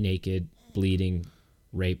his naked, bleeding,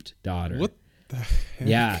 raped daughter. What the heck?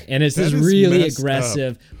 Yeah, and it's this really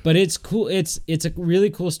aggressive, but it's cool. It's a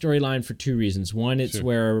really cool storyline for two reasons. One, it's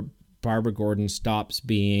where Barbara Gordon stops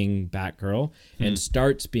being Batgirl and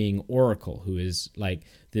starts being Oracle, who is like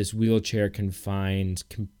this wheelchair confined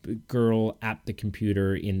girl at the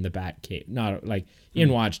computer in the Batcave, not like in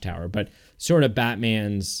Watchtower, but sort of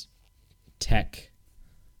Batman's tech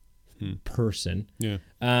person. Yeah.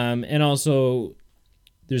 And also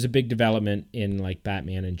there's a big development in like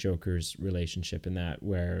Batman and Joker's relationship in that,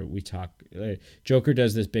 where we talk, Joker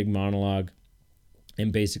does this big monologue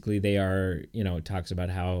and basically they are, talks about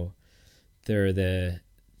how they're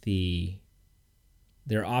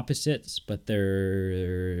they're opposites, but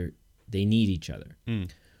they need each other.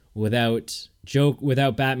 Without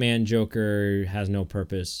Batman, Joker has no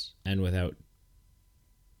purpose, and without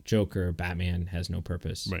Joker, Batman has no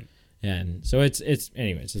purpose. Right. And so it's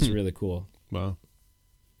really cool. Wow.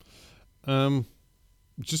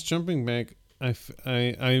 Just jumping back,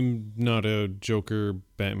 I'm not a Joker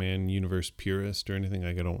Batman universe purist or anything.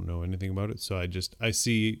 I don't know anything about it, so if I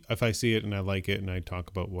see it and I like it, and I talk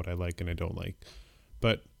about what I like and I don't like.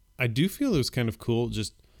 But I do feel it was kind of cool,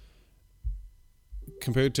 just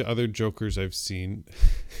compared to other Jokers I've seen.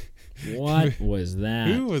 What was that?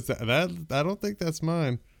 Who was that? I don't think that's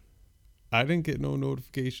mine. I didn't get no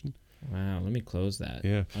notification. Wow, let me close that.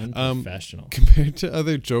 Yeah. Unprofessional. Compared to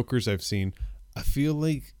other Jokers I've seen, I feel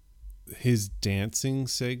like his dancing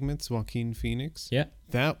segments, Joaquin Phoenix. Yeah.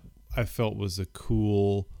 That I felt was a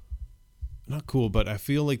cool, not cool, but I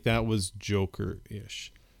feel like that was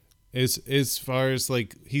Joker-ish. As far as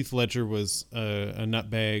like Heath Ledger was a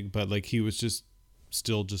nutbag, but like he was just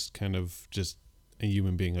still just kind of just a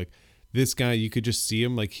human being. Like this guy, you could just see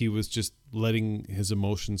him, like he was just letting his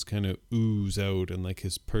emotions kind of ooze out and like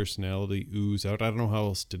his personality ooze out. I don't know how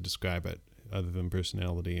else to describe it other than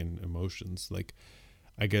personality and emotions. Like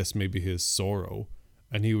I guess maybe his sorrow,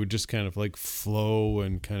 and he would just kind of like flow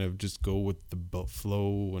and kind of just go with the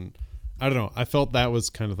flow. And I don't know. I felt that was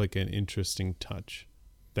kind of like an interesting touch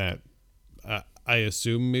that I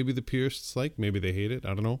assume maybe the purists like, maybe they hate it.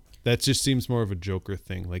 I don't know. That just seems more of a Joker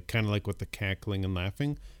thing, like kind of like with the cackling and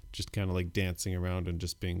laughing, just kind of like dancing around and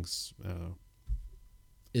just being.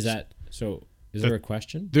 Is that so? Is there a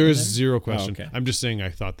question? There is zero question. Oh, okay. I'm just saying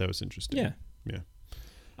I thought that was interesting. Yeah.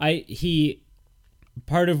 Yeah.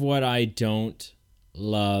 Part of what I don't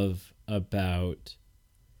love about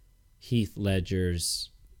Heath Ledger's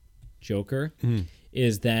Joker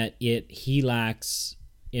is that he lacks,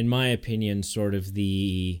 in my opinion, sort of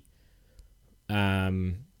the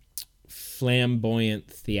flamboyant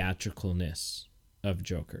theatricalness of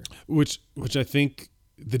Joker, which I think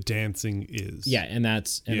the dancing is. Yeah, and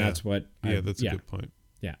that's what. That's a good point.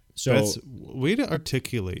 Yeah, so that's way to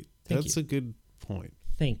articulate. That's a good point.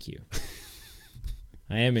 Thank you.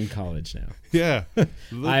 I am in college now. Yeah,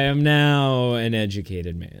 I am now an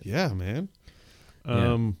educated man. Yeah, man.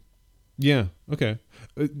 Yeah. Okay.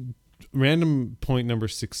 Random point number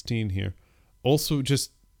 16 here. Also,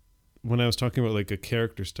 just when I was talking about like a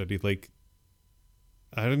character study, like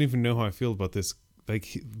I don't even know how I feel about this.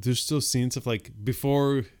 Like there's still scenes of like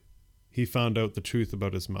before he found out the truth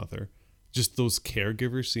about his mother, just those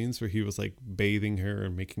caregiver scenes where he was like bathing her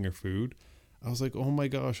and making her food. I was like, oh my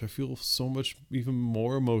gosh, I feel so much even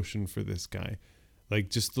more emotion for this guy.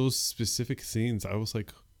 Like just those specific scenes, I was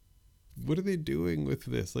like, what are they doing with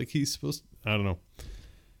this? Like he's supposed, I don't know.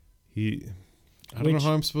 I don't know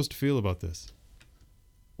how I'm supposed to feel about this.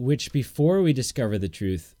 Which before we discover the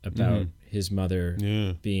truth about his mother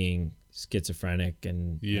being schizophrenic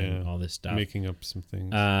and all this stuff, making up some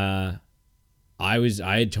things, I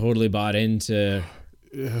had totally bought into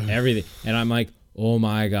everything, and I'm like, oh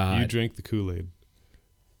my god, you drank the Kool-Aid.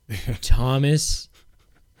 Thomas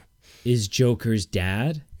is Joker's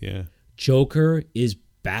dad. Yeah, Joker is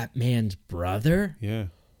Batman's brother. Yeah.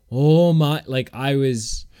 Oh my, like I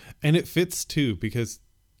was, and it fits too because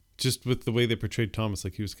just with the way they portrayed Thomas,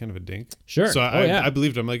 like he was kind of a dink. Sure. So I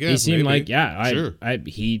believed him. Like, yeah, he seemed maybe. like,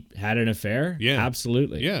 he had an affair. Yeah,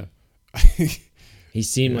 absolutely. Yeah. He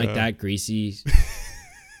seemed like that greasy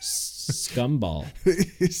Scumball.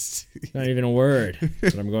 It's not even a word.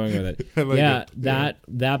 That's what I'm going with it.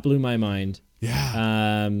 That blew my mind.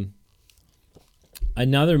 Yeah.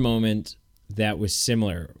 Another moment that was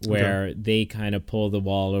similar where they kind of pull the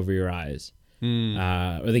wall over your eyes.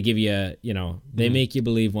 Or they give you, they make you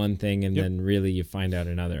believe one thing and then really you find out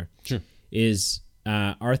another. Sure. Is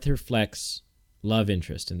Arthur Fleck's love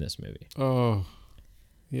interest in this movie. Oh,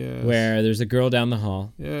 yes. Where there's a girl down the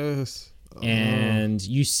hall. Yes. And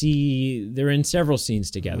you see they're in several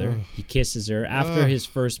scenes together. He kisses her. After his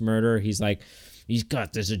first murder, he's like, he's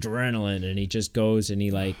got this adrenaline and he just goes and he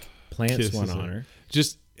like plants kisses one on her.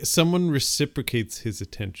 Just someone reciprocates his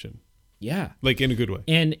attention. Yeah. Like in a good way.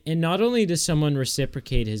 And not only does someone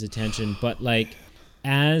reciprocate his attention, but like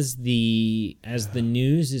as the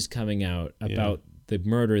news is coming out about the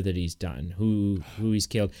murder that he's done, who he's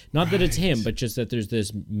killed. Not that it's him, but just that there's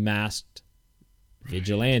this masked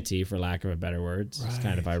vigilante, for lack of a better word. It's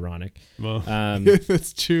kind of ironic. Well,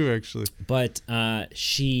 that's true, actually. But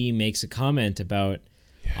she makes a comment about,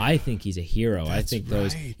 I think he's a hero. I think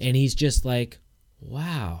those, and he's just like,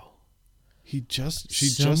 wow. She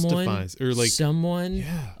justifies, or like someone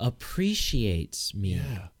appreciates me.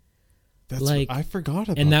 Yeah. That's like, I forgot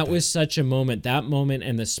about that. And that was such a moment. That moment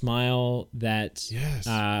and the smile that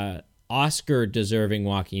Oscar deserving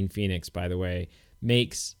Joaquin Phoenix, by the way,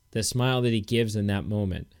 makes the smile that he gives in that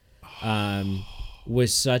moment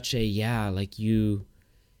was such a like you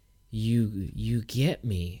get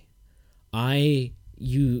me.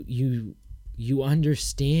 You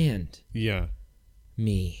understand. Yeah.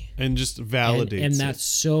 Me. And just validates and that's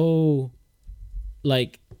so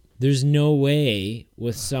like there's no way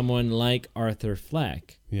with someone like Arthur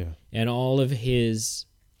Fleck and all of his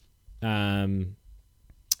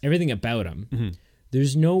everything about him,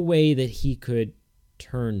 there's no way that he could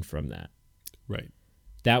turn from that. Right.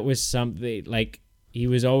 That was something like he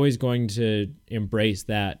was always going to embrace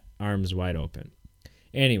that arms wide open.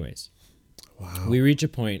 Anyways, we reach a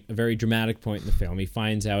very dramatic point in the film. He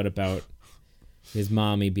finds out about his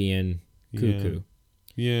mommy being cuckoo.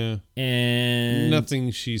 Yeah. And nothing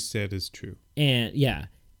she said is true. And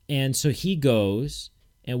and so he goes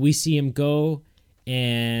and we see him go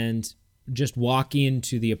and just walk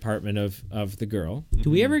into the apartment of the girl. Do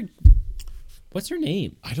we ever, what's her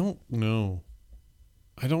name? I don't know.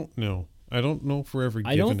 I don't know if we're ever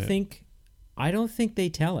given it. I don't think they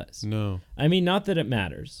tell us. No. I mean, not that it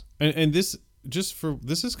matters. And this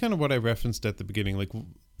is kind of what I referenced at the beginning. Like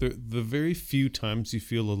the very few times you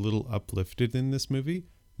feel a little uplifted in this movie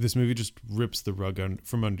just rips the rug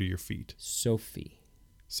from under your feet. Sophie.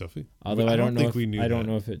 Although I don't know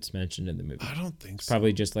if it's mentioned in the movie. I don't think so.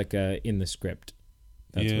 Probably just like in the script.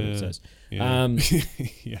 That's what it says.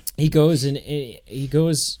 Yeah. He goes and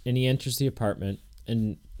he enters the apartment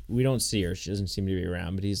and we don't see her. She doesn't seem to be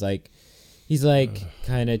around, but he's like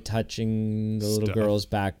kind of touching the little girl's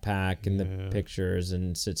backpack and the pictures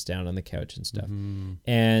and sits down on the couch and stuff.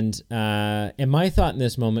 And my thought in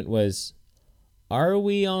this moment was, are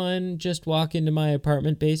we on just walk into my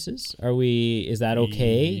apartment basis? Is that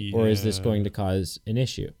okay? Or is this going to cause an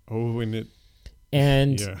issue?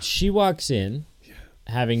 She walks in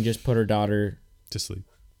having just put her daughter to sleep.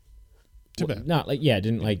 Not like,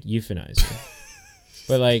 didn't like euthanize her,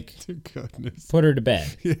 but like put her to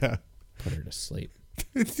bed. Yeah. Put her to sleep.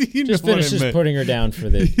 Just finishes putting her down for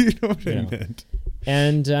the. You know what I meant.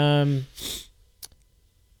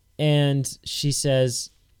 And she says,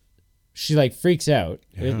 she like freaks out.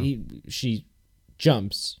 Yeah. She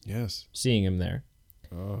jumps. Yes. Seeing him there.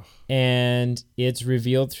 And it's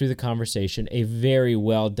revealed through the conversation, a very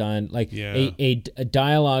well done, like a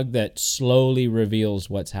dialogue that slowly reveals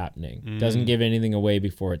what's happening. Doesn't give anything away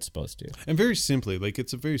before it's supposed to. And very simply, like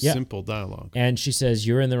it's a very simple dialogue. And she says,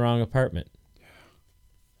 "You're in the wrong apartment.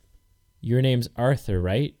 Your name's Arthur,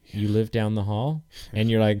 right? You live down the hall."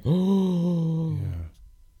 And you're like, "Oh." Yeah.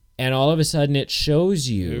 And all of a sudden it shows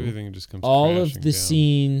you everything just comes all of the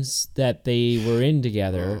scenes that they were in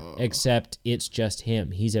together, except it's just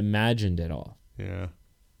him. He's imagined it all. Yeah.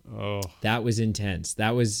 Oh. That was intense.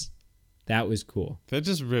 That was cool. That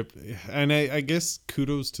just ripped. And I guess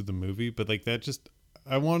kudos to the movie, but like that just,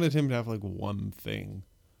 I wanted him to have like one thing.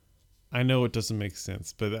 I know it doesn't make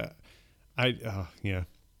sense, but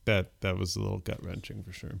that was a little gut wrenching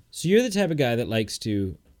for sure. So you're the type of guy that likes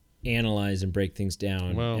to analyze and break things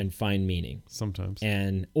down and find meaning sometimes,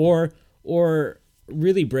 and or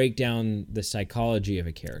really break down the psychology of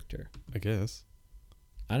a character. I guess.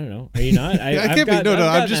 I don't know. Are you not?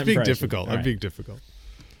 I'm just being difficult. I'm being difficult.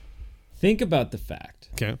 Think about the fact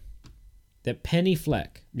that Penny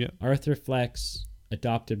Fleck, Arthur Fleck's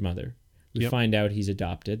adopted mother, we find out he's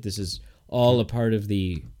adopted. This is all a part of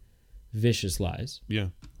the vicious lies. Yeah.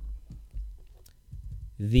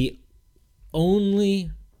 The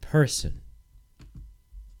only person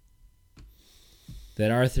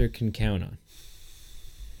that Arthur can count on,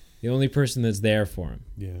 the only person that's there for him,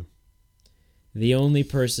 Yeah. the only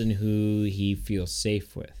person who he feels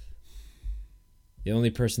safe with, the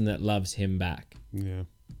only person that loves him back. Yeah.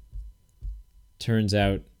 Turns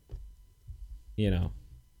out,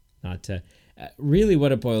 not to... really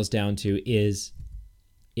what it boils down to is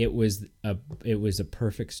it was a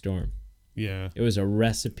perfect storm. Yeah. It was a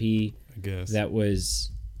recipe, I guess, that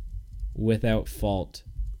was without fault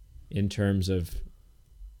in terms of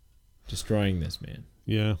destroying this man.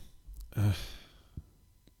 Yeah.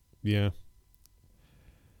 Yeah.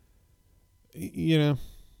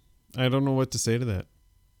 I don't know what to say to that.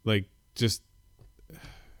 Like, just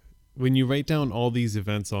when you write down all these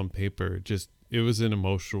events on paper, it was an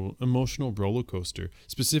emotional roller coaster,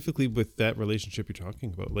 specifically with that relationship you're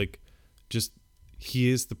talking about. Like, just, he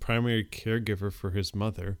is the primary caregiver for his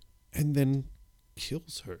mother and then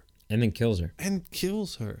kills her. And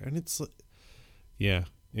it's like, yeah,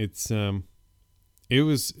 it's, it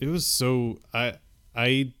was so, I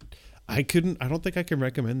don't think I can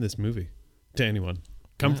recommend this movie to anyone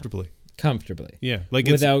comfortably. Comfortably. Yeah. Like,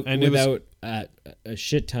 without a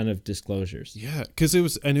shit ton of disclosures. Yeah. Cause it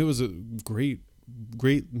was a great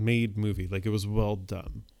made movie. Like, it was well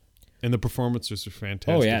done. And the performances are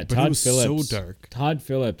fantastic. Oh yeah. But Todd Phillips. So dark. Todd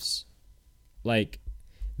Phillips, like,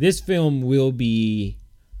 this film will be,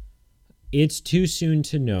 it's too soon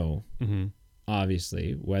to know,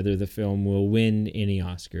 obviously, whether the film will win any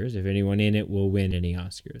Oscars, if anyone in it will win any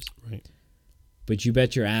Oscars. Right. But you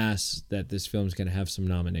bet your ass that this film's going to have some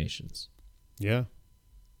nominations. Yeah.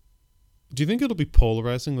 Do you think it'll be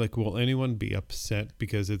polarizing? Like, will anyone be upset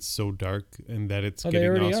because it's so dark and that it's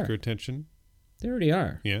getting Oscar attention? They already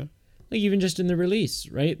are. Yeah. Like, even just in the release,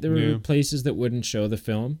 right? There were places that wouldn't show the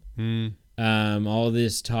film. All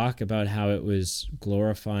this talk about how it was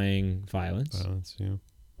glorifying violence.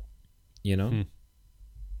 Yeah.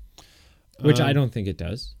 Which I don't think it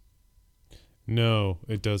does. No,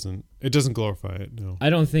 it doesn't. It doesn't glorify it, no. I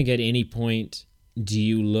don't think at any point do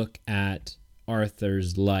you look at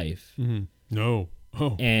Arthur's life no.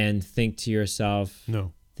 and think to yourself,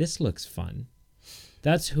 no, this looks fun.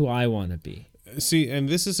 That's who I want to be. See, and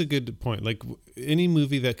this is a good point. Like, any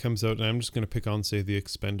movie that comes out, and I'm just going to pick on, say, The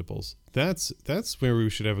Expendables, that's where we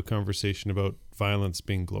should have a conversation about violence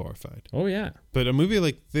being glorified. Oh, yeah. But a movie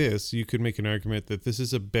like this, you could make an argument that this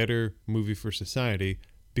is a better movie for society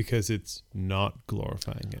because it's not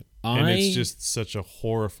glorifying it. And it's just such a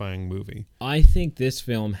horrifying movie. I think this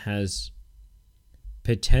film has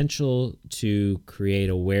potential to create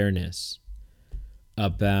awareness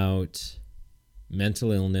about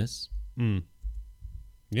mental illness.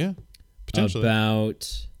 Yeah, potentially.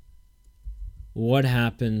 About what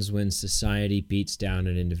happens when society beats down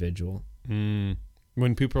an individual.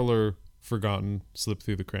 When people are forgotten, slip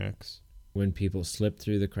through the cracks. When people slip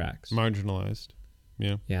through the cracks. Marginalized.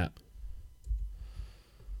 Yeah. Yeah.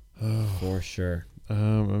 For sure.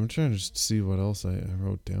 I'm trying to just see what else I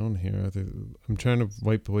wrote down here. I'm trying to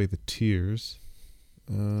wipe away the tears.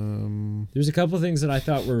 There's a couple things that I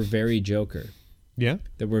thought were very Joker. Yeah.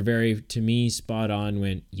 That were very, to me, spot on.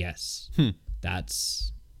 Went, yes,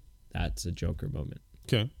 that's a Joker moment.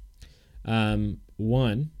 Okay.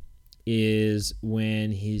 One is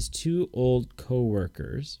when his two old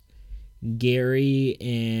co-workers, Gary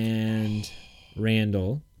and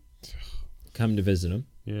Randall, come to visit him.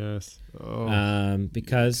 Yes.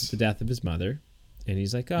 Because the death of his mother, and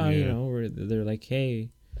he's like, they're like, hey,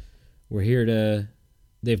 we're here to.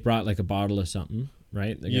 They've brought like a bottle of something,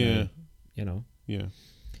 right? They're gonna, Yeah.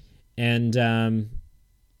 And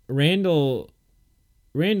Randall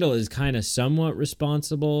is kind of somewhat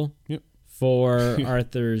responsible for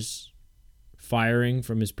Arthur's firing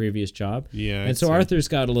from his previous job. Yeah. And so Arthur's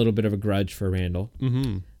got a little bit of a grudge for Randall.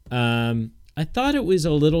 I thought it was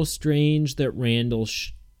a little strange that Randall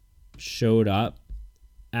showed up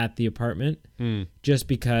at the apartment just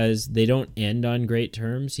because they don't end on great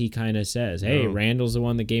terms. He kind of says, hey, Randall's the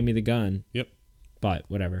one that gave me the gun. Yep. But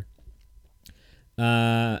whatever.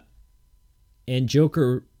 And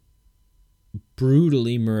Joker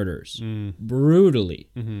brutally murders. Brutally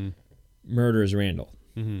murders Randall.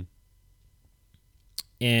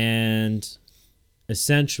 And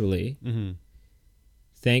essentially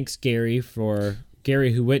thanks Gary,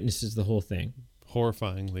 who witnesses the whole thing.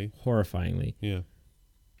 Horrifyingly. Yeah.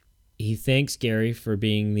 He thanks Gary for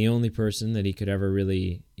being the only person that he could ever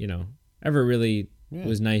really,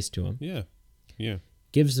 was nice to him. Yeah. Yeah.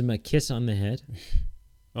 Gives him a kiss on the head.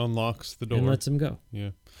 unlocks the door and lets him go.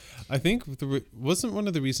 Yeah, I think wasn't one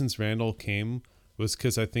of the reasons Randall came was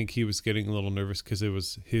because I think he was getting a little nervous because it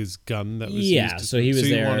was his gun that was used so he was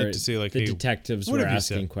there. Wanted to say like, the detectives were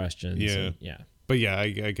asking questions. Yeah, yeah. But yeah, I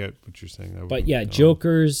get what you're saying. But yeah,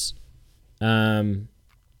 Joker's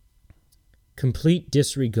complete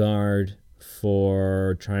disregard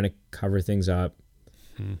for trying to cover things up.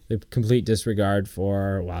 The complete disregard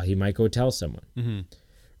for, well, he might go tell someone.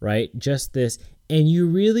 Right? Just this. And you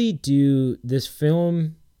really do, this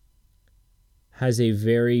film has a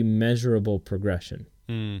very measurable progression.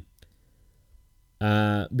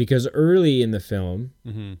 Because early in the film,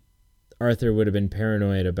 Arthur would have been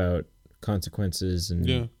paranoid about consequences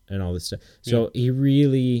and all this stuff. So he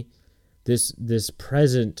really, this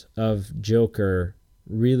present of Joker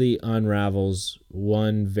really unravels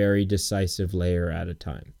one very decisive layer at a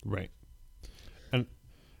time. Right. And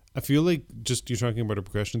I feel like just you're talking about a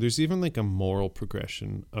progression. There's even like a moral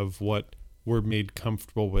progression of what we're made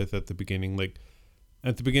comfortable with at the beginning. Like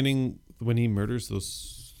at the beginning when he murders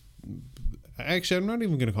those... Actually, I'm not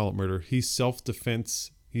even going to call it murder. He's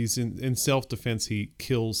self-defense. He's in self-defense. He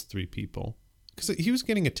kills 3 people. Because he was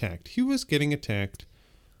getting attacked.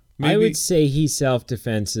 Maybe, I would say he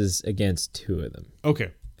self-defenses against 2 of them.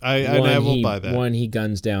 Okay. I will buy that. One he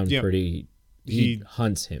guns down pretty... He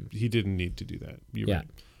hunts him. He didn't need to do that. You're right.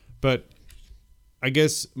 But I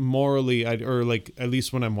guess morally, or like at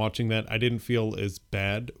least when I'm watching that, I didn't feel as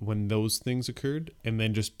bad when those things occurred. And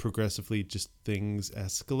then just progressively just things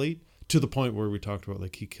escalate to the point where we talked about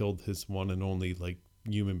like he killed his one and only like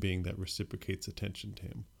human being that reciprocates attention to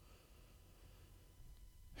him.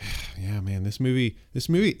 Yeah, man, this movie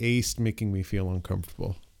aced making me feel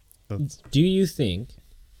uncomfortable. Do you think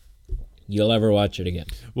you'll ever watch it again?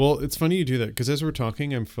 Well, it's funny you do that because as we're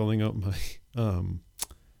talking, I'm filling out my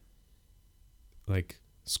like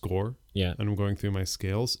score. Yeah. And I'm going through my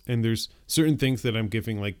scales, and there's certain things that I'm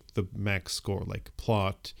giving like the max score, like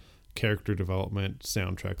plot, character development,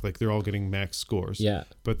 soundtrack. Like they're all getting max scores. Yeah.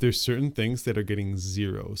 But there's certain things that are getting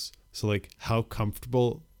zeros. So like, how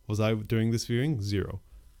comfortable was I doing this viewing? 0.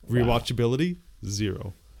 Wow. Rewatchability?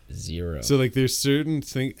 0. So like, there's certain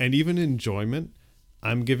things, and even enjoyment,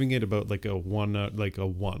 I'm giving it about like a 1 out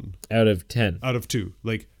of 10 out of 2.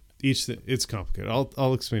 Like each thing, it's complicated.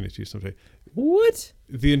 I'll explain it to you someday. What?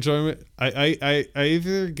 The enjoyment, I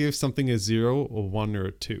either give something a 0, a 1, or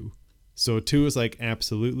a 2. So a 2 is like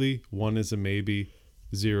absolutely, 1 is a maybe,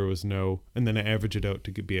 0 is no, and then I average it out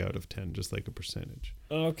to be out of 10, just like a percentage.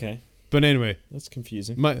 Oh, okay. But anyway, that's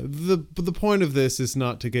confusing. The point of this is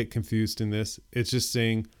not to get confused in this. It's just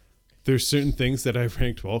saying there's certain things that I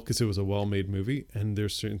ranked well because it was a well-made movie, and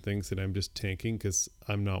there's certain things that I'm just tanking because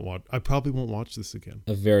I probably won't watch this again.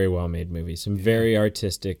 A very well-made movie, some very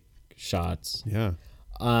artistic shots. Yeah.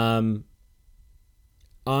 I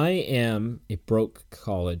am a broke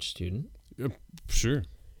college student. Sure.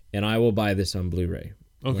 And I will buy this on Blu-ray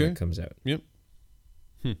when it comes out. Yep.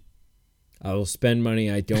 I will spend money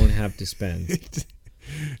I don't have to spend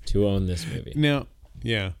to own this movie. Now,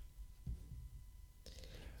 yeah.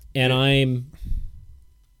 And I'm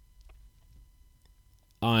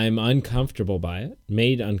uncomfortable by it,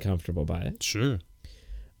 made uncomfortable by it. Sure.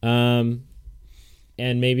 And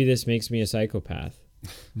maybe this makes me a psychopath,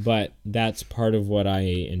 but that's part of what I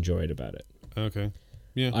enjoyed about it. Okay.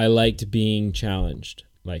 Yeah. I liked being challenged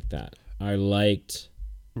like that. I liked...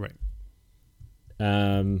 Right.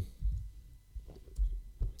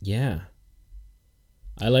 Yeah.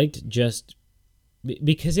 I liked just...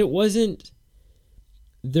 Because it wasn't...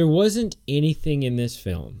 There wasn't anything in this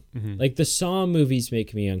film. Mm-hmm. Like the Saw movies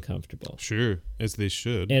make me uncomfortable. Sure, as they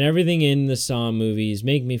should. And everything in the Saw movies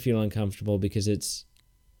make me feel uncomfortable because it's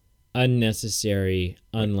unnecessary,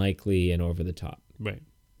 unlikely, and over the top. Right.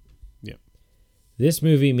 Yeah. This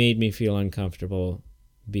movie made me feel uncomfortable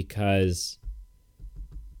because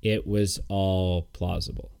it was all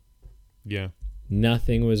plausible. Yeah.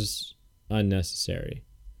 Nothing was unnecessary.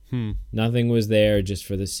 Nothing was there just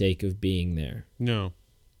for the sake of being there. No.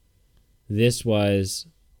 This was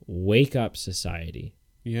wake up society.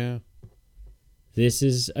 Yeah. This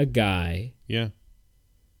is a guy. Yeah.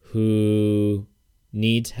 Who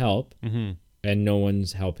needs help, and no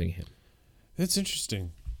one's helping him. That's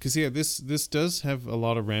interesting. Because, yeah, this does have a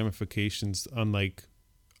lot of ramifications, unlike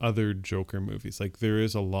other Joker movies. Like, there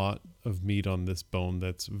is a lot of meat on this bone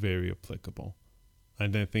that's very applicable.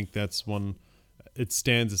 And I think that's one... It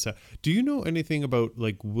stands aside. Do you know anything about,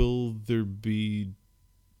 like, will there be...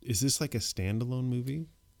 Is this like a standalone movie?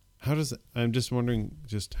 How does... I'm just wondering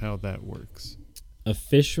just how that works.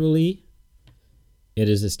 Officially, it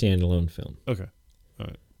is a standalone film. Okay. All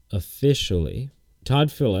right. Officially,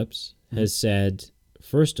 Todd Phillips has said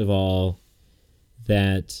first of all,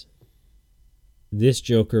 that this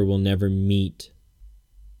Joker will never meet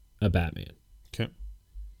a Batman. Okay.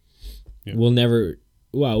 Yeah. We'll never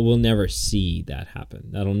see that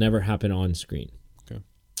happen. That'll never happen on screen. Okay.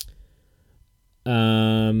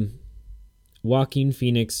 Joaquin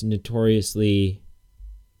Phoenix notoriously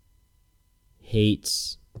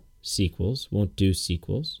hates sequels, won't do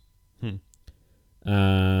sequels.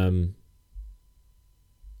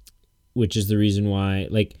 Which is the reason why,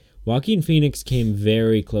 like, Joaquin Phoenix came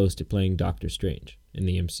very close to playing Doctor Strange in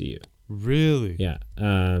the MCU. Really? Yeah.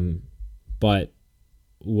 But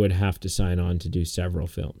would have to sign on to do several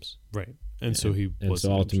films. Right. And so he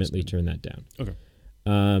ultimately turned that down. Okay.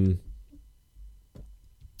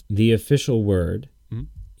 The official word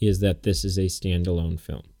is that this is a standalone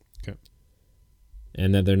film. Okay.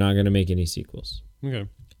 And that they're not going to make any sequels. Okay.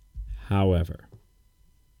 However,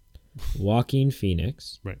 Joaquin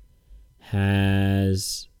Phoenix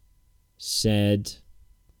has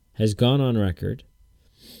gone on record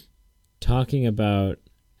talking about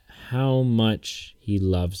how much he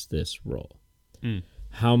loves this role,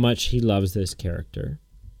 how much he loves this character.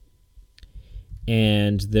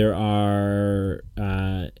 And there are,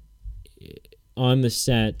 on the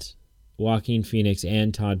set, Joaquin Phoenix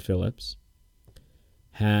and Todd Phillips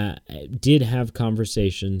did have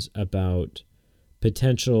conversations about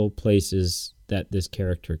potential places that this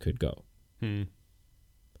character could go.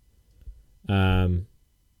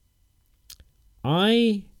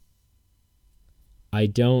 I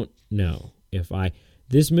don't know if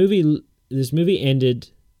this movie ended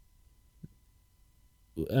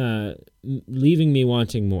leaving me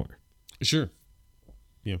wanting more. Sure.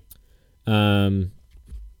 Yeah.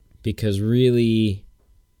 Because really,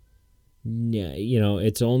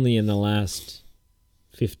 it's only in the last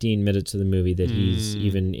 15 minutes of the movie that he's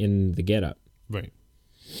even in the getup. Right.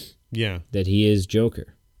 Yeah. That he is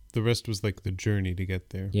Joker. The rest was like the journey to get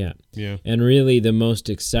there. Yeah. Yeah. And really the most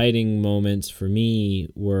exciting moments for me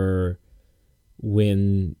were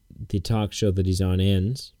when the talk show that he's on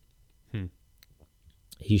ends.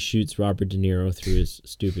 He shoots Robert De Niro through his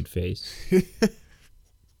stupid face.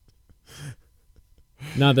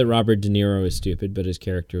 Not that Robert De Niro is stupid, but his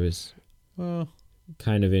character was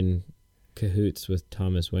kind of in cahoots with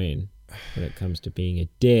Thomas Wayne when it comes to being a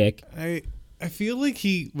dick. I feel like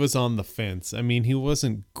he was on the fence. I mean, he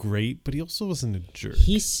wasn't great, but he also wasn't a jerk.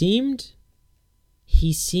 He seemed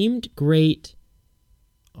great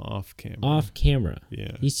off camera.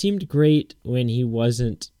 Yeah. He seemed great when he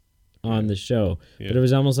wasn't on the show, but it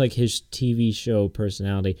was almost like his TV show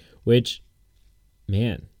personality, which,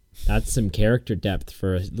 man, that's some character depth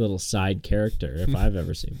for a little side character if I've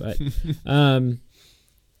ever seen. But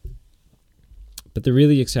the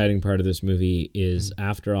really exciting part of this movie is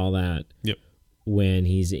after all that, when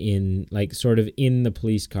he's in, like, sort of in the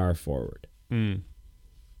police car forward,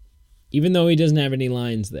 even though he doesn't have any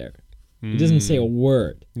lines there, he doesn't say a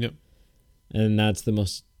word. And that's the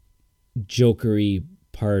most jokery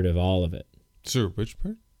part of all of it. Sure, which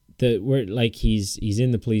part? Where, like, he's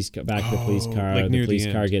in the police back of the police car. Like the police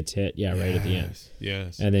car gets hit. Yeah, right at the end.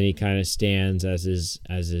 Yes. And then he kind of stands as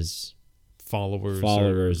his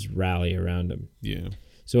followers rally around him. Yeah.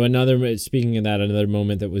 So speaking of that, another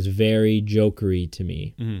moment that was very jokery to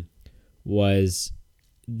me was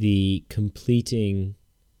the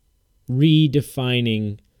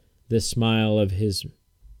redefining the smile of his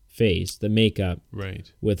face, the makeup,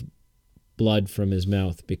 with blood from his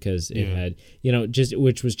mouth, because it had,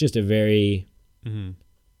 which was just a very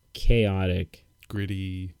chaotic,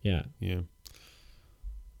 gritty. Yeah.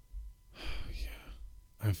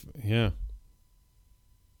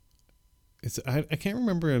 I can't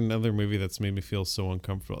remember another movie that's made me feel so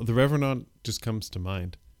uncomfortable. The Revenant just comes to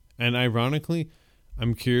mind. And ironically,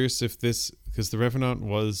 I'm curious if because The Revenant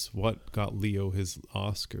was what got Leo his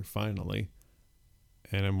Oscar finally.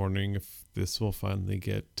 And I'm wondering if this will finally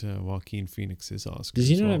get Joaquin Phoenix his Oscar. Does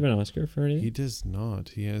he not have an Oscar for anything? He does not.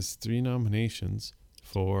 He has 3 nominations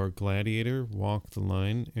for Gladiator, Walk the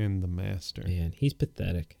Line, and The Master. Man, he's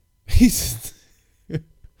pathetic. He's...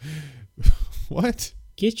 What?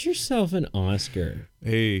 Get yourself an Oscar.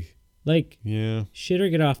 Hey. Like, yeah. Shit or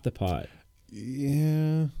get off the pot.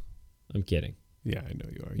 Yeah. I'm kidding. Yeah, I know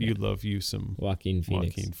you are. Yeah. You love you some Joaquin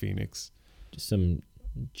Phoenix. Just some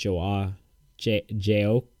Joaquin.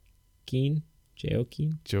 Joking.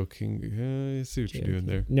 I see what you're doing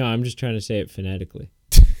there. No, I'm just trying to say it phonetically.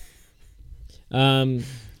 Yeah.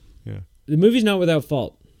 The movie's not without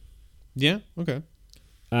fault. Yeah. Okay.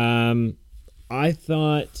 I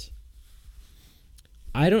thought.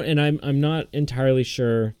 I'm not entirely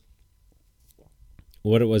sure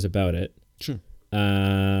what it was about it. Sure.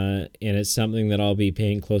 and it's something that I'll be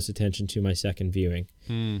paying close attention to my second viewing.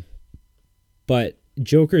 But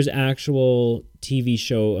Joker's actual TV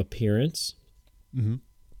show appearance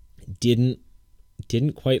didn't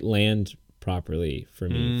quite land properly for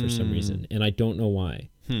me for some reason, and I don't know why.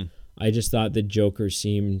 I just thought the Joker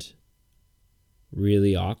seemed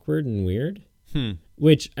really awkward and weird.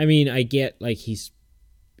 Which, I mean, I get, like, he's,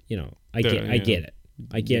 you know, I get it.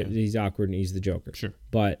 I get he's awkward and he's the Joker. Sure.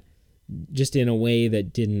 But just in a way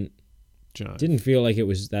that didn't feel like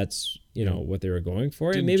that's you know what they were going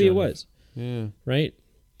for. And maybe it was. Yeah. Right?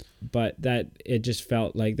 But that it just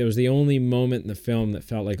felt like there was the only moment in the film that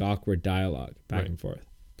felt like awkward dialogue back and forth.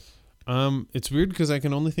 It's weird because I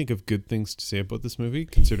can only think of good things to say about this movie,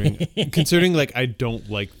 considering like I don't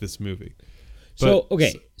like this movie. But,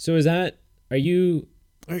 so is that,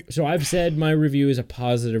 so I've said my review is a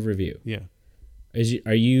positive review. Yeah. Will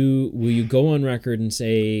you go on record and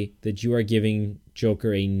say that you are giving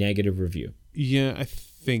Joker a negative review? Yeah, I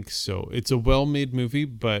think so. It's a well-made movie,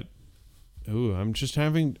 but I'm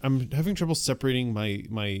having trouble separating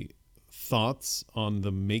my thoughts on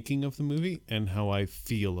the making of the movie and how I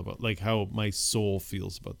feel about, like, how my soul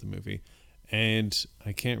feels about the movie. And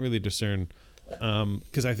I can't really discern,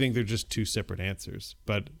 because I think they're just two separate answers.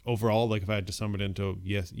 But overall, like, if I had to sum it into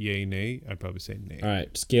yes, yay, nay, I'd probably say nay. All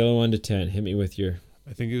right, scale of 1 to 10. Hit me with your...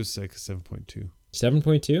 I think it was like 7.2.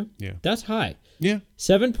 7.2? Yeah. That's high. Yeah.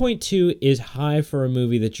 7.2 is high for a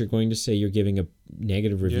movie that you're going to say you're giving a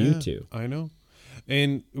negative review to. I know.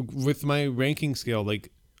 And with my ranking scale,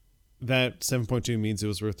 like, that 7.2 means it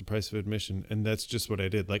was worth the price of admission, and that's just what I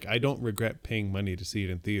did. Like, I don't regret paying money to see it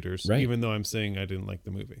in theaters, even though I'm saying I didn't like the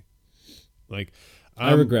movie. Like,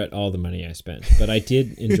 I regret all the money I spent, but I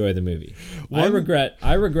did enjoy the movie. I regret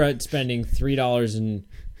spending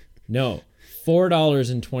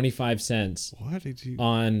 $4.25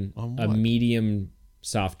 on a medium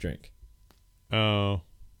soft drink. Oh,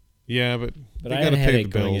 yeah, but I had a headache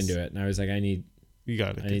going into it, and I was like, I need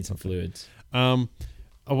some fluids.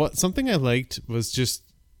 Something I liked was just,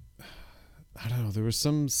 I don't know, there was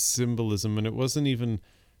some symbolism, and it was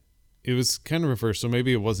kind of reversed, so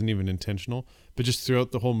maybe it wasn't even intentional, but just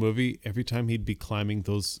throughout the whole movie, every time he'd be climbing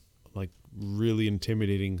those, like, really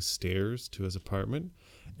intimidating stairs to his apartment,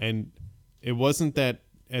 and it wasn't that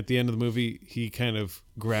at the end of the movie he kind of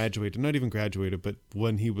not even graduated, but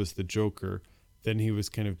when he was the Joker, then he was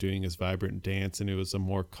kind of doing his vibrant dance, and it was a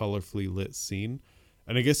more colorfully lit scene.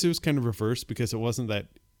 And I guess it was kind of reversed, because it wasn't that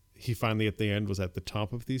he finally at the end was at the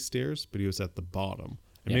top of these stairs, but he was at the bottom.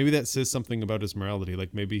 And maybe that says something about his morality.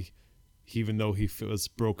 Like, maybe even though he was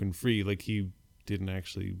broken free, like, he didn't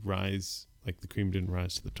actually rise, like the cream didn't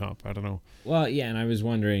rise to the top. I don't know. Well, yeah, and I was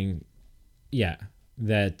wondering,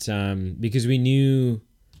 that because we knew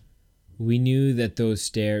that those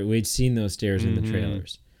stairs, we'd seen those stairs in the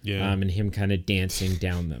trailers. Yeah. And him kind of dancing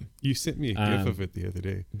down them. You sent me a GIF of it the other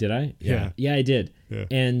day. Did I? Yeah. Yeah, I did. Yeah.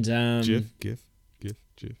 And GIF.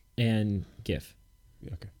 And GIF.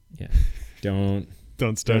 Yeah, okay. Yeah. Don't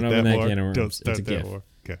start that war. Can of worms. Don't start it's a that GIF. war.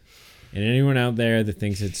 Okay. And anyone out there that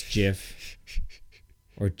thinks it's GIF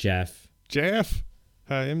or Jeff. Jeff.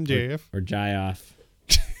 Hi, I'm Jeff. Or Jioff.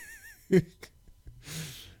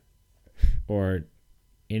 or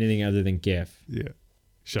anything other than GIF. Yeah.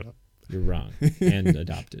 Shut up. You're wrong. And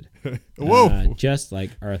adopted. Whoa. Just like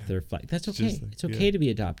Arthur Fleck. That's okay. It's okay to be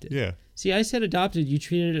adopted. Yeah. See, I said adopted. You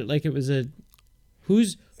treated it like it was a...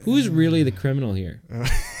 Who's really the criminal here?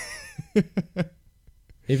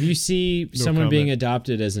 If you see someone being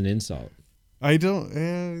adopted as an insult. I don't...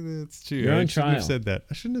 Yeah, that's true. You're on trial. I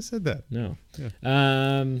shouldn't have said that. No.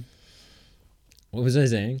 Yeah. What was I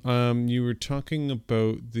saying? You were talking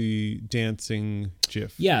about the dancing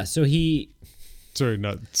GIF. Yeah, so he... Sorry.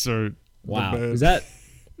 Wow. Was that...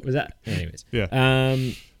 Anyways. Yeah.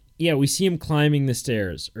 Yeah, we see him climbing the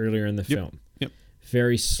stairs earlier in the film. Yep.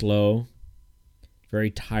 Very slow.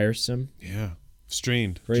 Very tiresome. Yeah.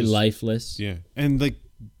 Strained. Very lifeless. Yeah. And, like,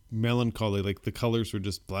 melancholy. Like, the colors were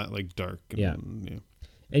just black, like, dark. And,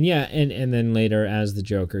 And then later, as the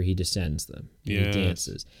Joker, he descends them. And he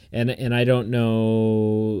dances. And I don't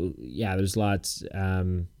know... Yeah, there's lots...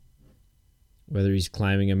 whether he's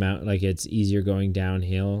climbing a mountain, like it's easier going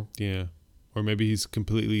downhill. Yeah. Or maybe he's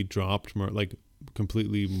completely dropped, like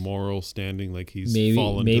completely moral standing, like he's fallen to the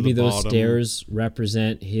bottom. Maybe those stairs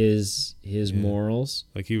represent his morals.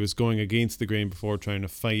 Like he was going against the grain before, trying to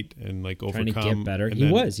fight and like overcome. Trying to get better. He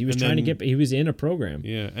was trying to get... He was in a program.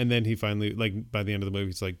 Yeah. And then he finally, like by the end of the movie,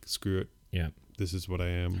 he's like, screw it. Yeah. This is what I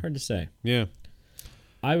am. Hard to say. Yeah.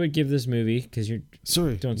 I would give this movie, because you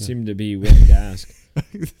don't seem to be willing to ask.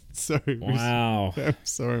 Sorry. Wow. I'm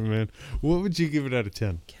sorry, man. What would you give it out of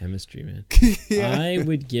 10? Chemistry, man. I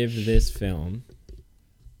would give this film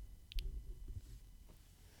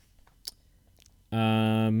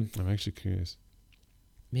I'm actually curious.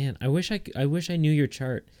 Man, I wish I knew your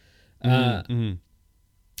chart. I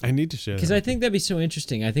need to share because I think that'd be so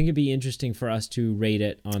interesting. I think it'd be interesting for us to rate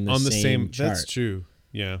it on the same chart. That's true.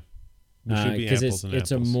 Yeah, because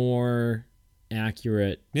it's a more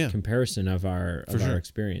accurate comparison of our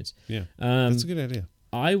experience. Yeah, that's a good idea.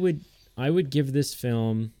 I would give this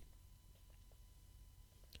film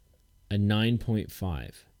a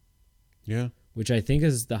 9.5. Yeah, which I think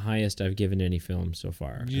is the highest I've given any film so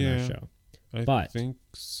far in our show. I think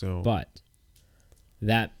so. But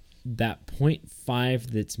that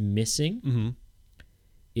 0.5 that's missing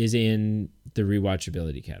is in the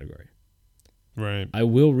rewatchability category. Right. I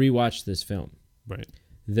will rewatch this film. Right.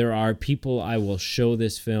 There are people I will show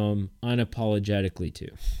this film unapologetically to.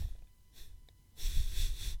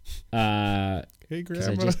 Hey, because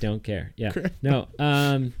I Grandma. just don't care. Yeah. Grandma.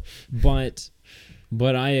 No.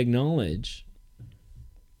 But I acknowledge,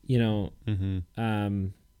 I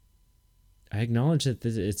acknowledge that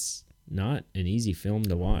it's not an easy film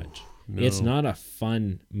to watch. No. It's not a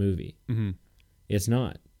fun movie. Mm-hmm. It's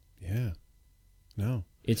not. Yeah. No.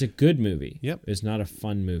 It's a good movie. Yep. It's not a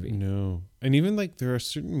fun movie. No. And even there are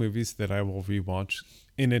certain movies that I will rewatch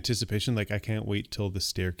in anticipation. Like I can't wait till the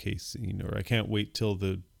staircase scene, or I can't wait till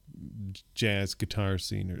the jazz guitar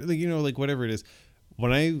scene, or whatever it is.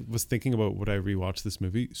 When I was thinking about would I rewatch this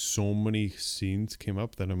movie, so many scenes came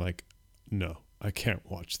up that I'm like, no, I can't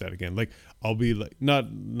watch that again. Like I'll be like not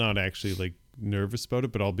actually nervous about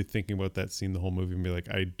it, but I'll be thinking about that scene the whole movie and be like,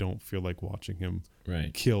 I don't feel like watching him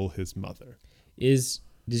kill his mother.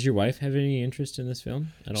 Does your wife have any interest in this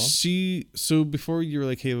film at all? So before you were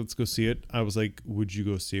like, hey, let's go see it, I was like, would you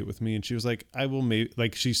go see it with me? And she was like, I will.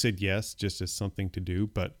 She said yes, just as something to do,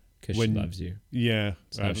 but because she loves you. Yeah,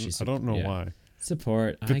 I don't know why.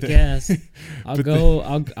 Support, I guess.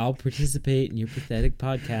 I'll participate in your pathetic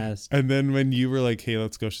podcast. And then when you were like, hey,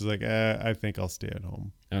 let's go, she's like, I think I'll stay at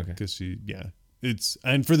home. Okay. Because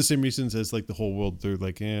and for the same reasons as the whole world, they're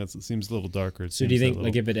like, it seems a little darker. So do you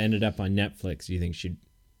think if it ended up on Netflix, do you think she'd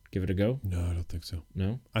give it a go? No, I don't think so.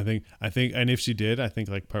 No? I think, and if she did, I think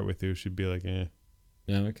partway through she'd be like, eh.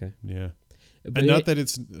 Oh, okay. Yeah. But and not that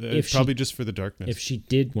it's probably just for the darkness. If she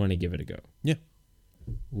did want to give it a go. Yeah.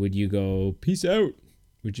 Would you go, peace out?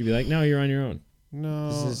 Would you be like, no, you're on your own? No.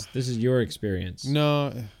 This is your experience.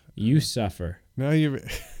 No. You suffer. Now you're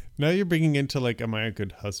bringing into am I a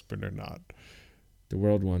good husband or not? The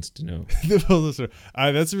world wants to know.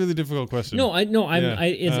 That's a really difficult question.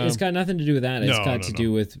 It's got nothing to do with that. It's got to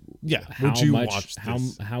do with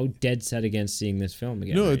how dead set against seeing this film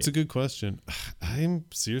again. No, it's a good question. I'm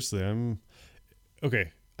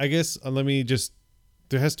okay. I guess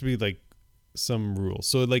there has to be some rules.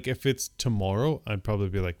 So if it's tomorrow, I'd probably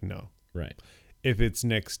be like, no. Right. If it's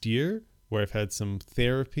next year, where I've had some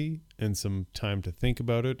therapy and some time to think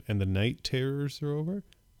about it, and the night terrors are over,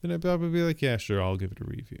 then I'd probably be like, yeah, sure, I'll give it a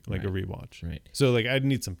review, a rewatch. Right. So I'd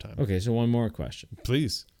need some time. Okay, so one more question.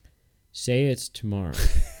 Please. Say it's tomorrow.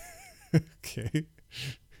 Okay.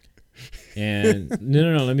 And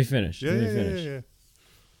no, let me finish. Yeah.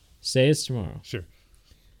 Say it's tomorrow. Sure.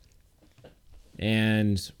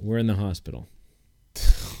 And we're in the hospital.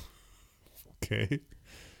 Okay.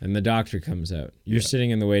 And the doctor comes out. You're sitting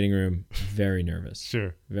in the waiting room, very nervous.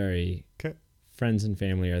 Sure. Very. Okay. Friends and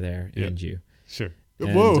family are there, and you. Sure.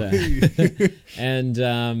 And, whoa. And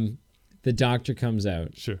the doctor comes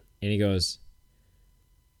out. Sure. And he goes,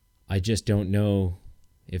 I just don't know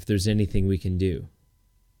if there's anything we can do.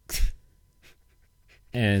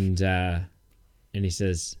 And he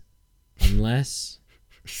says, unless...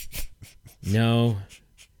 No,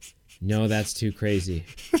 that's too crazy.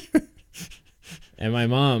 And my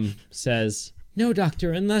mom says, no,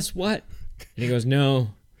 doctor, unless what? And he goes, no,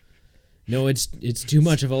 it's too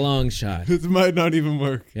much of a long shot. It might not even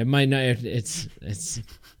work. It might not. It's.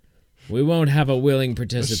 We won't have a willing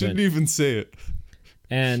participant. I shouldn't even say it.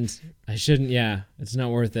 And I shouldn't. Yeah, it's not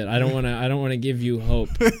worth it. I don't want to give you hope.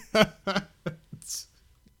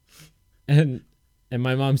 And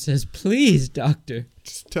my mom says, please, doctor,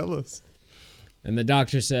 just tell us. And the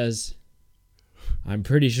doctor says, I'm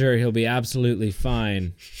pretty sure he'll be absolutely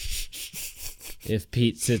fine if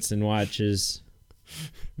Pete sits and watches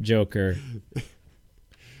Joker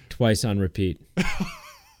twice on repeat.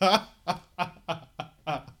 But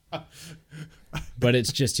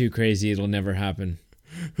it's just too crazy. It'll never happen.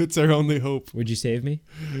 It's our only hope. Would you save me?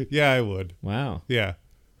 Yeah, I would. Wow. Yeah.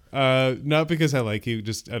 Not because I like you,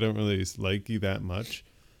 just I don't really like you that much.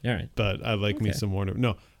 All right. But I like me some Warner.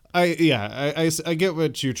 No, I get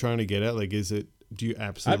what you're trying to get at. Like, is it? Do you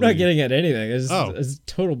absolutely? I'm not getting at anything. It's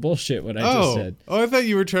total bullshit what I just said. Oh, I thought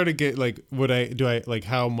you were trying to get like,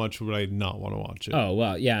 how much would I not want to watch it? Oh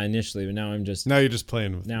well, yeah, initially, but now you're just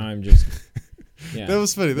playing with. Now I'm just. Yeah. That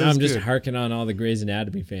was funny. I'm just harking on all the Grey's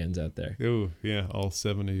Anatomy fans out there. Oh yeah, all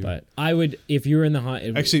 7 of you. But I would, if you were in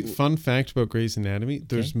the Actually, fun fact about Grey's Anatomy: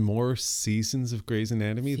 there's more seasons of Grey's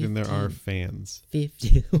Anatomy 15. Than there are fans.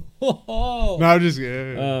 50. No, I'm just.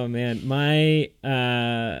 Yeah. Oh man,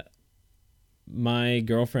 my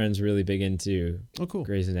girlfriend's really big into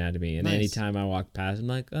Grey's Anatomy, and anytime I walk past, I'm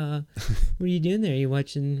like, what are you doing there? Are you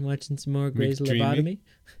watching some more Grey's Lobotomy?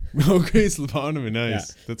 Oh, Grey's Lobotomy, nice.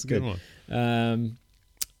 Yeah, that's a good one.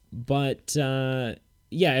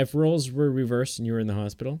 If roles were reversed and you were in the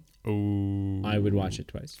hospital, I would watch it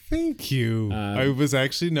twice. Thank you. I was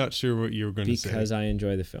actually not sure what you were going to say. Because I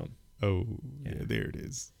enjoy the film. Oh, yeah, there it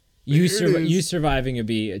is. You surviving would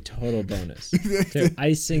be a total bonus.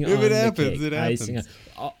 Icing on the cake. It happens.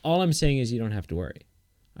 All I'm saying is you don't have to worry.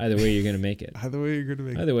 Either way, you're going to make it. Either way,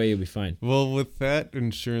 you'll be fine. Well, with that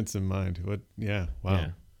insurance in mind, wow.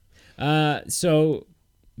 Yeah. So,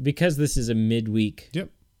 because this is a midweek,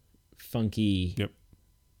 funky,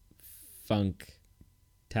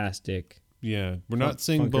 funk-tastic. Yeah, we're not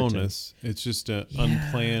saying bonus. It's just an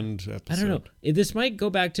unplanned episode. I don't know. This might go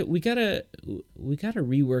back to we gotta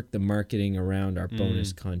rework the marketing around our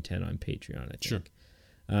bonus content on Patreon. I think. Sure.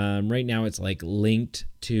 Right now it's like linked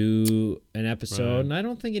to an episode, and I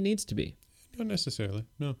don't think it needs to be. Not necessarily.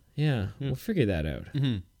 No. Yeah, we'll figure that out.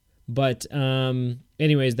 Mm-hmm. But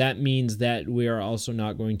anyways, that means that we are also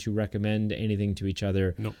not going to recommend anything to each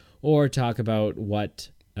other or talk about what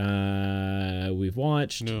we've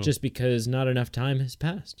watched just because not enough time has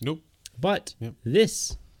passed. Nope. But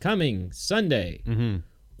this coming Sunday,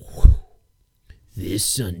 this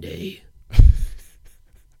Sunday,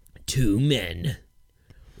 2 men,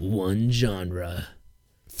 1 genre.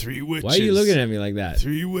 3 witches. Why are you looking at me like that?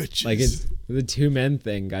 3 witches. Like the 2 men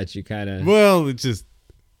thing got you kind of. Well, it just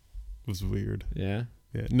was weird. Yeah.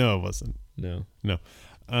 Yeah. No, it wasn't. No.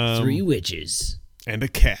 3 witches. And a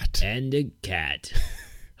cat.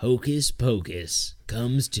 Hocus Pocus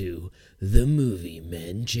comes to the Movie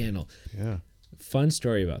Men channel. Yeah. Fun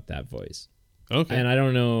story about that voice. Okay. And I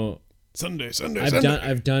don't know. Sunday.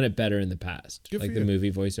 I've done it better in the past. Good like for the you.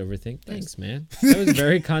 movie voiceover thing. Thanks, man. That was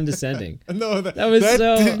very condescending. No, that was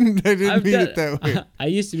so. I didn't mean it that way. I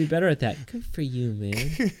used to be better at that. Good for you,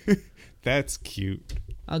 man. That's cute.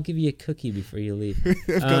 I'll give you a cookie before you leave.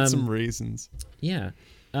 I've got some raisins. Yeah.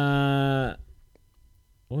 What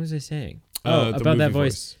was I saying? About that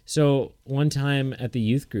voice. So one time at the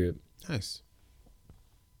youth group, nice.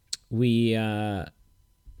 We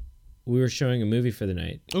were showing a movie for the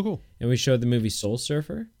night. Oh, cool. And we showed the movie Soul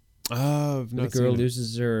Surfer. Oh, the girl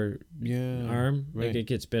loses her arm. Right. Like it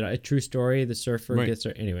gets bit. A true story. The surfer gets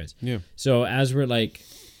her. Anyways. Yeah. So as we're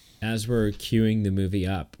queuing the movie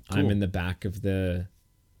up, cool. I'm in the back of the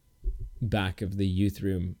youth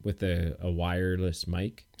room with a wireless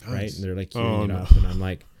mic, right? And they're like queuing it up, and I'm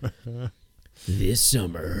like, this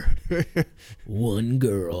summer, 1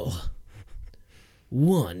 girl,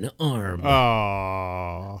 1 arm,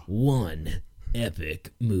 1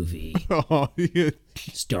 epic movie,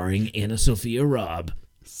 starring Anna Sophia Robb,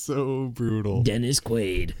 so brutal, Dennis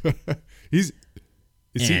Quaid,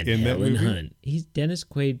 Is he in that movie? Hunt. Dennis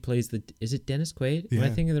Quaid plays the. Is it Dennis Quaid? Yeah. Am I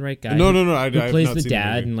thinking of the right guy? No. Who plays the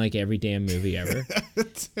dad in like every damn movie ever?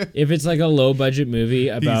 If it's like a low budget movie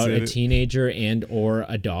about a teenager and or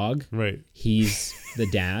a dog, right? He's the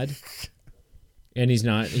dad, and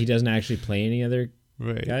he doesn't actually play any other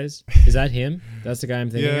guys. Is that him? That's the guy I'm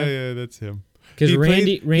thinking of. Yeah, that's him. Because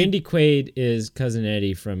Randy Quaid is Cousin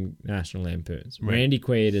Eddie from National Lampoons. Right. Randy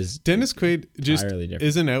Quaid is Dennis Quaid just different.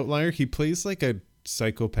 Is an outlier. He plays like a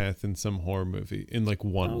psychopath in some horror movie in like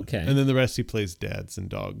one. Okay. And then the rest he plays dads and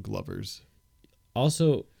dog lovers.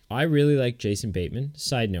 Also, I really like Jason Bateman.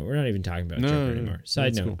 Side note, we're not even talking about Joker anymore.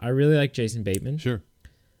 Side note, cool. I really like Jason Bateman. Sure.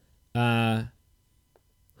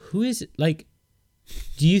 Who is it? Like,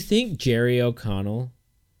 do you think Jerry O'Connell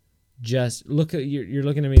just you're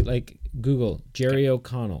looking at me like Google Jerry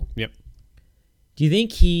O'Connell. Yep. Do you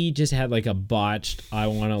think he just had like a botched I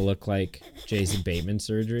want to look like Jason Bateman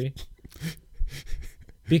surgery?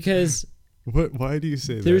 Because why do you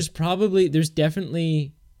say that?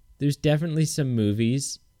 There's definitely some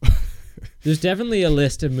movies. There's definitely a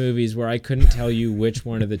list of movies where I couldn't tell you which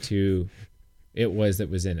one of the two it was that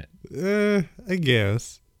was in it. I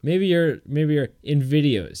guess. Maybe you're in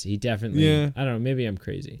videos. He definitely. Yeah. I don't know. Maybe I'm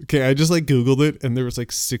crazy. Okay, I just like Googled it, and there was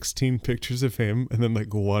like 16 pictures of him, and then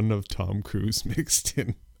like one of Tom Cruise mixed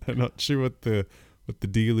in. I'm not sure what the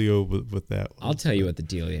dealio with that was. I'll tell you what the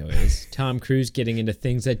dealio is. Tom Cruise getting into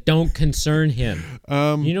things that don't concern him.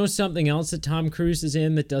 You know something else that Tom Cruise is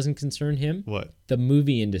in that doesn't concern him? What? The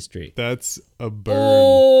movie industry. That's a burn.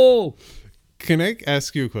 Oh! Can I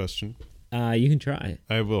ask you a question? You can try.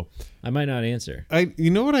 I will. I might not answer.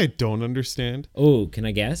 You know what I don't understand? Oh, can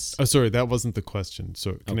I guess? Oh, sorry, that wasn't the question.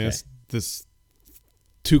 So can I ask this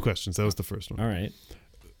 2 questions? That was the first one. All right.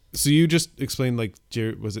 So you just explained like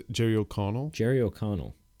was it Jerry O'Connell? Jerry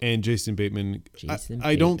O'Connell. And Jason Bateman.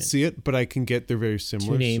 I don't see it, but I can get they're very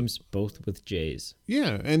similar. 2 names, both with J's.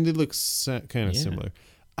 Yeah, and it looks kind of similar.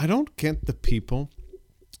 I don't get the people.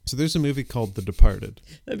 So there's a movie called The Departed.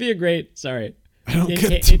 That'd be a great. Sorry. I don't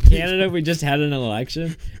get in Canada, we just had an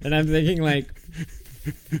election, and I'm thinking like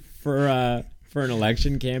for an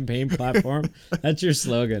election campaign platform, that's your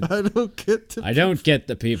slogan. I don't get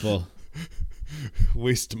the people.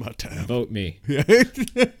 Waste my time. Vote me. Yeah.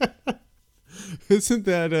 Isn't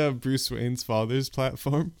that Bruce Wayne's father's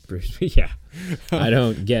platform? Yeah. I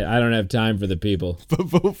don't have time for the people. But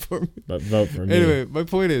vote for me. But vote for me. Anyway, my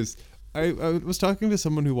point is, I was talking to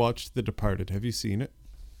someone who watched The Departed. Have you seen it?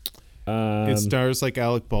 It stars like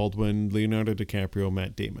Alec Baldwin, Leonardo DiCaprio,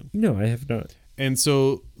 Matt Damon. No, I have not. And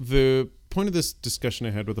so the point of this discussion I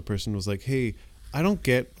had with a person was like, hey, I don't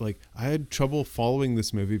get, like, I had trouble following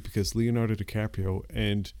this movie because Leonardo DiCaprio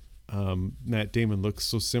and Matt Damon look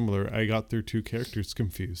so similar. I got their 2 characters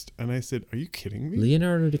confused. And I said, are you kidding me?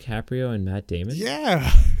 Leonardo DiCaprio and Matt Damon?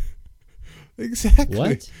 Yeah. Exactly.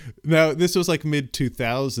 What? Now, this was like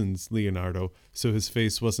mid-2000s Leonardo, so his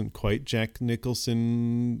face wasn't quite Jack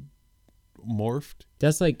Nicholson morphed.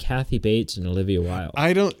 That's like Kathy Bates and Olivia Wilde.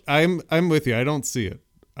 I'm with you. I don't see it.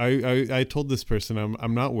 I told this person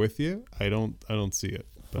I'm not with you. I don't see it.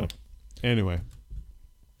 But anyway.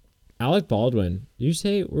 Alec Baldwin.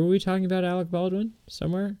 Were we talking about Alec Baldwin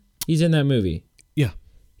somewhere? He's in that movie. Yeah.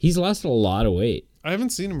 He's lost a lot of weight. I haven't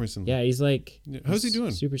seen him recently. Yeah, he's like how's he doing?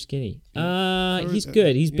 Super skinny. He's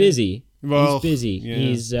good. He's busy. Well, he's busy. Yeah,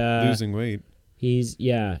 he's losing weight. He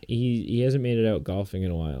hasn't made it out golfing in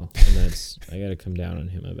a while, and that's I got to come down on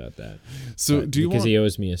him about that. So because he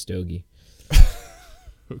owes me a stogie.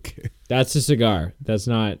 Okay. That's a cigar. That's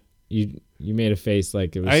not you. You made a face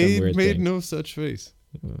like it was some weird thing. I made no such face.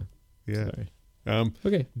 Yeah. Sorry.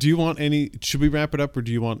 Okay. Do you want any? Should we wrap it up, or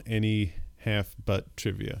do you want any half butt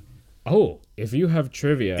trivia? Oh, if you have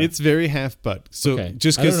trivia, it's very half butt. So okay.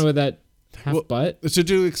 just I don't know what that half butt. So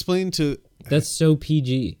to explain to that's so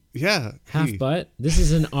PG. Yeah, half butt. This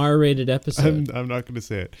is an R-rated episode. I'm not going to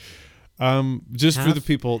say it. Just for the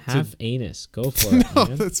people. Half anus. Go for it. No,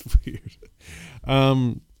 man. That's weird.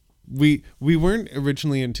 We weren't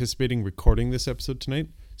originally anticipating recording this episode tonight,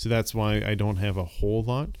 so that's why I don't have a whole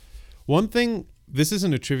lot. One thing, this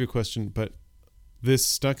isn't a trivia question, but this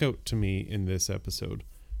stuck out to me in this episode.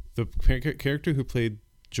 The character who played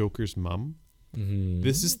Joker's mom. Mm-hmm.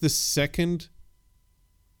 This is the second,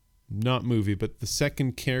 not movie, but the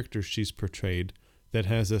second character she's portrayed that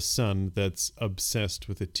has a son that's obsessed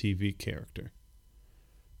with a TV character.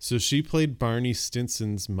 So she played Barney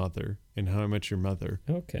Stinson's mother in How I Met Your Mother.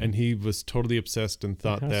 Okay. And he was totally obsessed and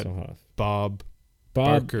thought that Bob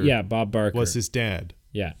Barker was his dad.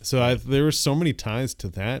 Yeah. So there were so many ties to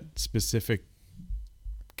that specific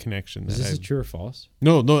connection. Is this true or false?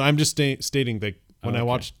 No, I'm just stating that when I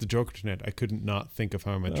watched The Joker tonight, I couldn't not think of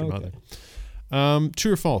How I Met Your Mother.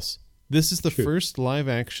 True or false? This is the first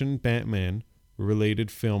live-action Batman-related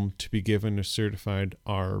film to be given a certified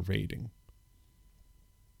R rating.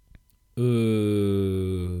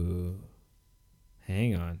 Ooh.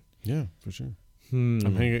 Hang on. Yeah, for sure.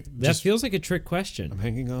 That feels like a trick question. I'm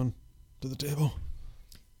hanging on to the table.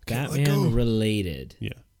 Batman related. Yeah.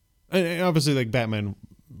 And obviously, like, Batman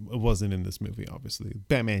wasn't in this movie, obviously.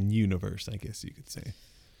 Batman universe, I guess you could say.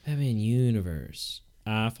 Batman universe.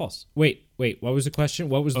 False. Wait. What was the question?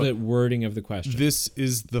 What was the wording of the question? This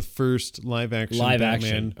is the first live-action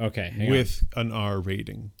Batman with an R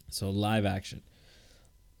rating. So live action.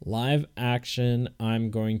 Live action, I'm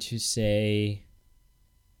going to say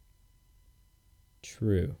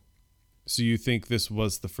true. So you think this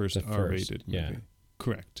was the first R-rated movie? Yeah.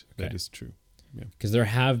 Correct. Okay. That is true. Yeah. Because there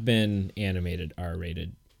have been animated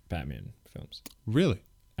R-rated Batman films. Really?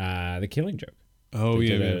 The Killing Joke. Oh, they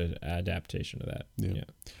did an adaptation of that. Yeah.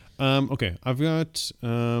 Okay, I've got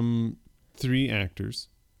 3 actors.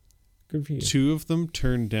 Good for you. 2 of them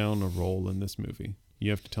turned down a role in this movie. You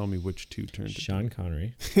have to tell me which 2 turned it Sean down.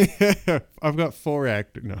 Connery. I've got 4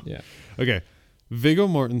 actors. No. Yeah. Okay. Viggo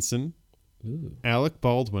Mortensen, Ooh. Alec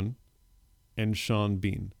Baldwin, and Sean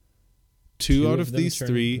Bean. 2 out of these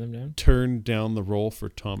 3 down? turned down the role for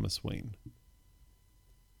Thomas Wayne.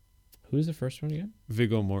 Who's the first one again?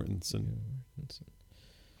 Viggo Mortensen.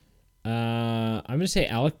 I'm going to say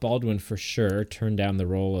Alec Baldwin for sure turned down the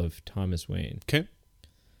role of Thomas Wayne. Okay.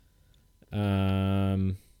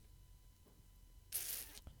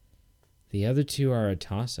 The other two are a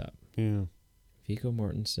toss-up. Yeah. Viggo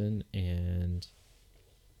Mortensen and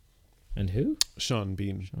who? Sean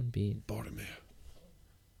Bean. Sean Bean. Boromir.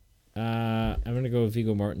 I'm going to go with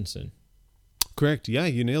Viggo Mortensen. Correct. Yeah,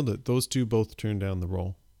 you nailed it. Those two both turned down the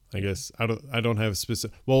role. I guess I don't have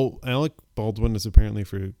specific. Well, Alec Baldwin is apparently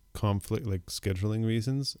for conflict, like scheduling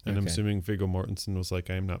reasons, and I'm assuming Viggo Mortensen was like,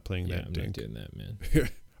 "I'm not playing that." I'm dink. not doing that, man.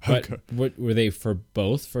 But what were they for?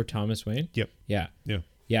 Both for Thomas Wayne? Yep. Yeah. Yeah.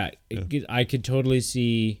 Yeah. I could totally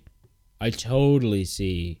see. I totally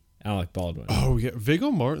see Alec Baldwin. Oh yeah,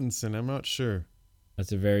 Viggo Mortensen. I'm not sure.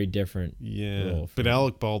 That's a very different. Yeah, but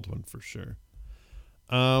Alec Baldwin for sure.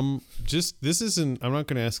 Just this isn't. I'm not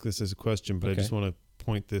going to ask this as a question, but I just want to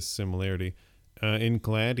point this similarity. In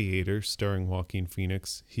Gladiator, starring Joaquin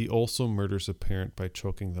Phoenix, he also murders a parent by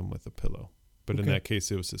choking them with a pillow. But in that case,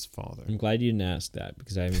 it was his father. I'm glad you didn't ask that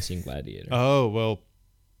because I haven't seen Gladiator. Oh, well.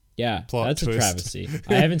 Yeah, that's twist. A travesty.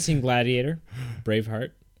 I haven't seen Gladiator,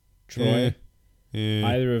 Braveheart, Troy,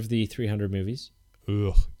 either of the 300 movies.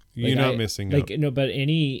 Ugh. You're not missing out. No, but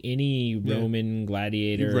any Roman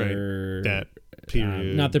gladiator. Right. That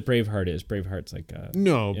period. Not that Braveheart is. Braveheart's like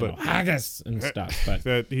haggis and stuff. But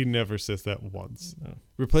that he never says that once. No.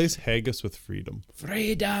 Replace haggis with freedom.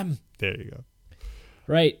 Freedom. There you go.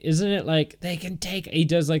 Right. Isn't it like they can take... He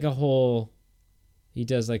does like a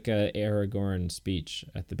Aragorn speech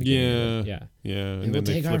at the beginning. Yeah. And then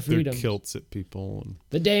they flip their kilts at people. And...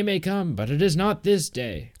 The day may come, but it is not this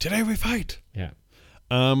day. Today we fight. Yeah.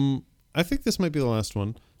 I think this might be the last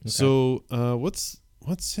one. Okay. So,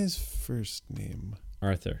 what's his first name?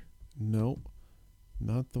 Arthur. No,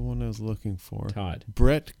 not the one I was looking for. Todd.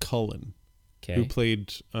 Brett Cullen, who Okay.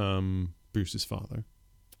 played Bruce's father.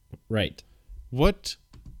 Right. What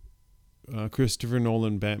Christopher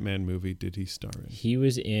Nolan Batman movie did he star in? He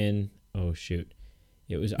was in... Oh, shoot.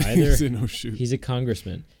 It was either... He's a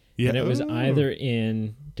congressman. Yeah. And it was either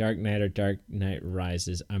in Dark Knight or Dark Knight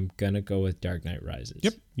Rises. I'm going to go with Dark Knight Rises.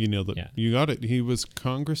 Yep. You nailed it. Yeah. You got it. He was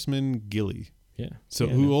Congressman Gilly. Yeah. So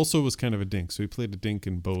who also was kind of a dink. So he played a dink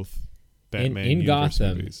in both Batman in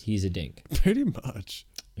Gotham, movies. He's a dink. Pretty much.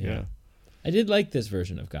 Yeah. I did like this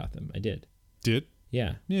version of Gotham. I did. Did?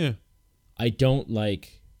 Yeah. Yeah. I don't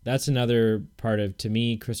like... That's another part of, to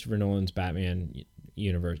me, Christopher Nolan's Batman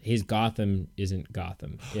universe. His Gotham isn't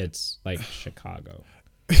Gotham. It's like Chicago.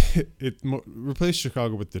 Replace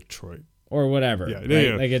Chicago with Detroit or whatever. Yeah, right?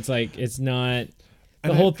 yeah. Like it's not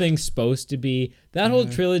the whole thing's supposed to be that whole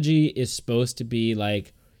trilogy is supposed to be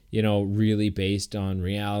like, really based on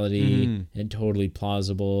reality and totally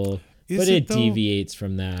plausible. But it deviates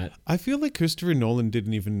from that. I feel like Christopher Nolan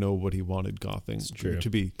didn't even know what he wanted Gotham to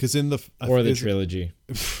be because in the trilogy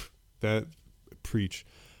that preach.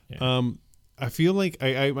 Yeah. I feel like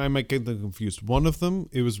I might get them confused. One of them,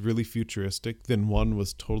 it was really futuristic. Then one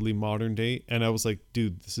was totally modern day. And I was like,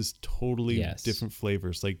 dude, this is totally different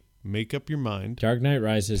flavors. Like, make up your mind. Dark Knight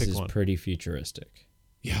Rises is pretty futuristic.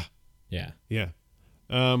 Yeah. Yeah. Yeah.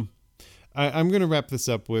 I'm going to wrap this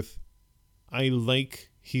up with, I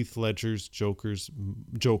like Heath Ledger's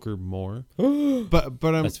Joker more. but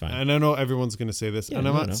That's fine. And I know everyone's going to say this. And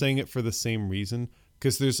I'm not saying it for the same reason.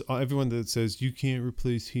 Because there's everyone that says you can't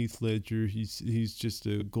replace Heath Ledger. He's just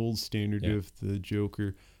a gold standard of the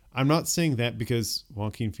Joker. I'm not saying that because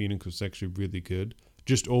Joaquin Phoenix was actually really good.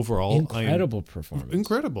 Just overall, incredible performance.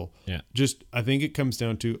 Incredible. Yeah. Just I think it comes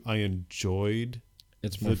down to I enjoyed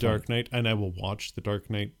The Dark Knight, and I will watch The Dark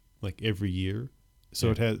Knight like every year. So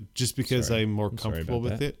it has just because I'm more comfortable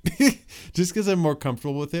with it. Just because I'm more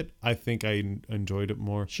comfortable with it, I think I enjoyed it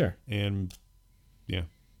more. Sure. And yeah.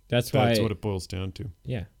 That's what it boils down to.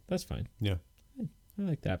 Yeah, that's fine. Yeah. I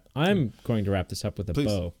like that. I'm going to wrap this up with a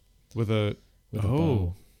bow. With a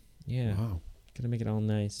bow. Yeah. Wow. Gonna make it all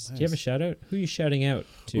nice. Do you have a shout out? Who are you shouting out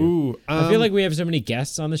to? Ooh, I feel like we have so many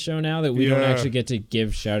guests on the show now that we don't actually get to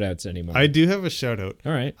give shout outs anymore. I do have a shout out.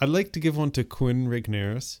 All right. I'd like to give one to Quinn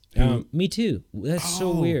Rignaris. Me too. That's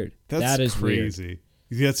so weird. That is crazy.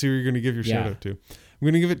 Weird. That's who you're going to give your shout out to. I'm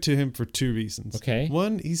going to give it to him for two reasons. Okay.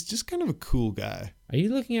 One, he's just kind of a cool guy. Are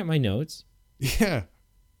you looking at my notes? Yeah.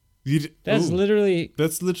 That's literally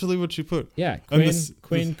what you put. Yeah,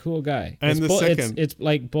 Quinn, cool guy. And second, it's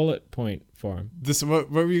like bullet point for him. What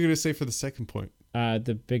were you going to say for the second point?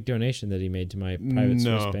 The big donation that he made to my private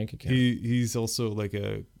Swiss bank account. He's also like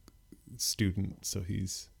a student, so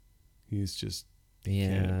he's just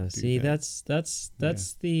see that's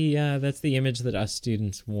the image that us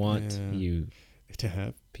students want you to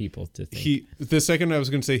have people to think. The second I was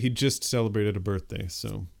going to say he just celebrated a birthday,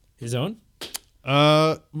 so his own.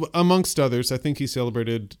 Amongst others, I think he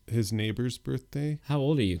celebrated his neighbor's birthday. How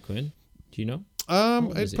old are you, Quinn? Do you know?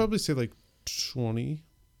 I'd probably say like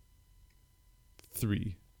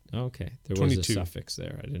 23. Okay, there 22. Was a suffix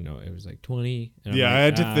there. I didn't know it was like 20. Yeah, I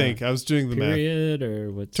had to think. I was doing the period math.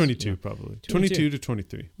 Or what's 22 probably. 22 to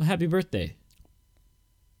 23. Well, happy birthday.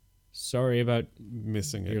 Sorry about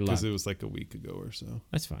missing it because it was like a week ago or so.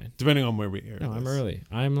 That's fine. Depending on where we air. No, I'm early.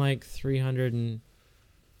 I'm like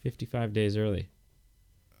 355 days early.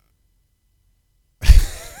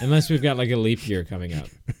 Unless we've got like a leap year coming up.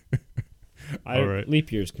 All right.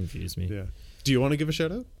 Leap years confuse me. Yeah. Do you want to give a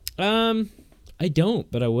shout out? I don't,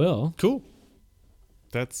 but I will. Cool.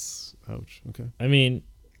 That's ouch. Okay. I mean,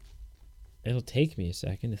 it'll take me a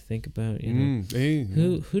second to think about, who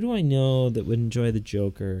do I know that would enjoy the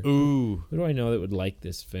Joker? Ooh. Who do I know that would like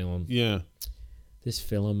this film? Yeah. This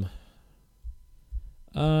film.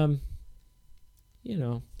 I'm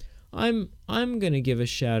gonna give a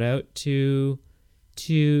shout out to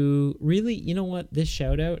really, you know what? This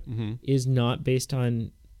shout out is not based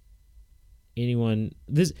on anyone.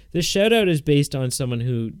 This shout out is based on someone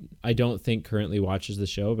who I don't think currently watches the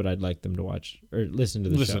show, but I'd like them to watch or listen to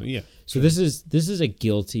the show. Yeah. So this is a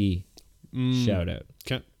guilty shout out.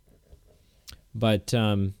 Okay. But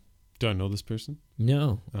do I know this person?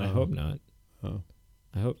 No, I hope not. Oh.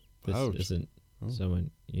 I hope this isn't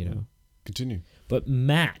someone, Continue. But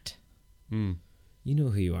Matt. You know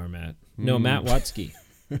who you are, Matt. No, Matt Watsky.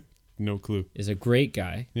 No clue. Is a great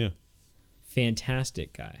guy. Yeah.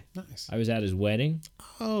 Fantastic guy. Nice. I was at his wedding.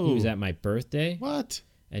 Oh. He was at my birthday. What?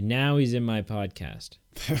 And now he's in my podcast.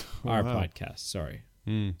 Wow. Our podcast, sorry.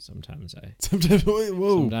 Sometimes I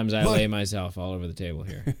lay myself all over the table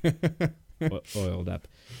here. Oiled up.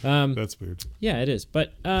 That's weird. Yeah, it is.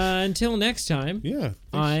 But until next time, thanks.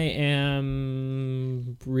 I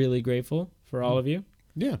am really grateful for all of you.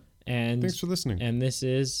 Yeah. And thanks for listening. And this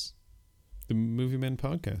is the Movie Men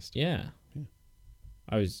Podcast. Yeah.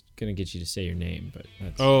 I was gonna get you to say your name, but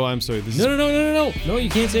that's... Oh, I'm sorry. No, you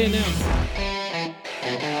can't say it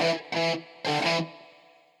now.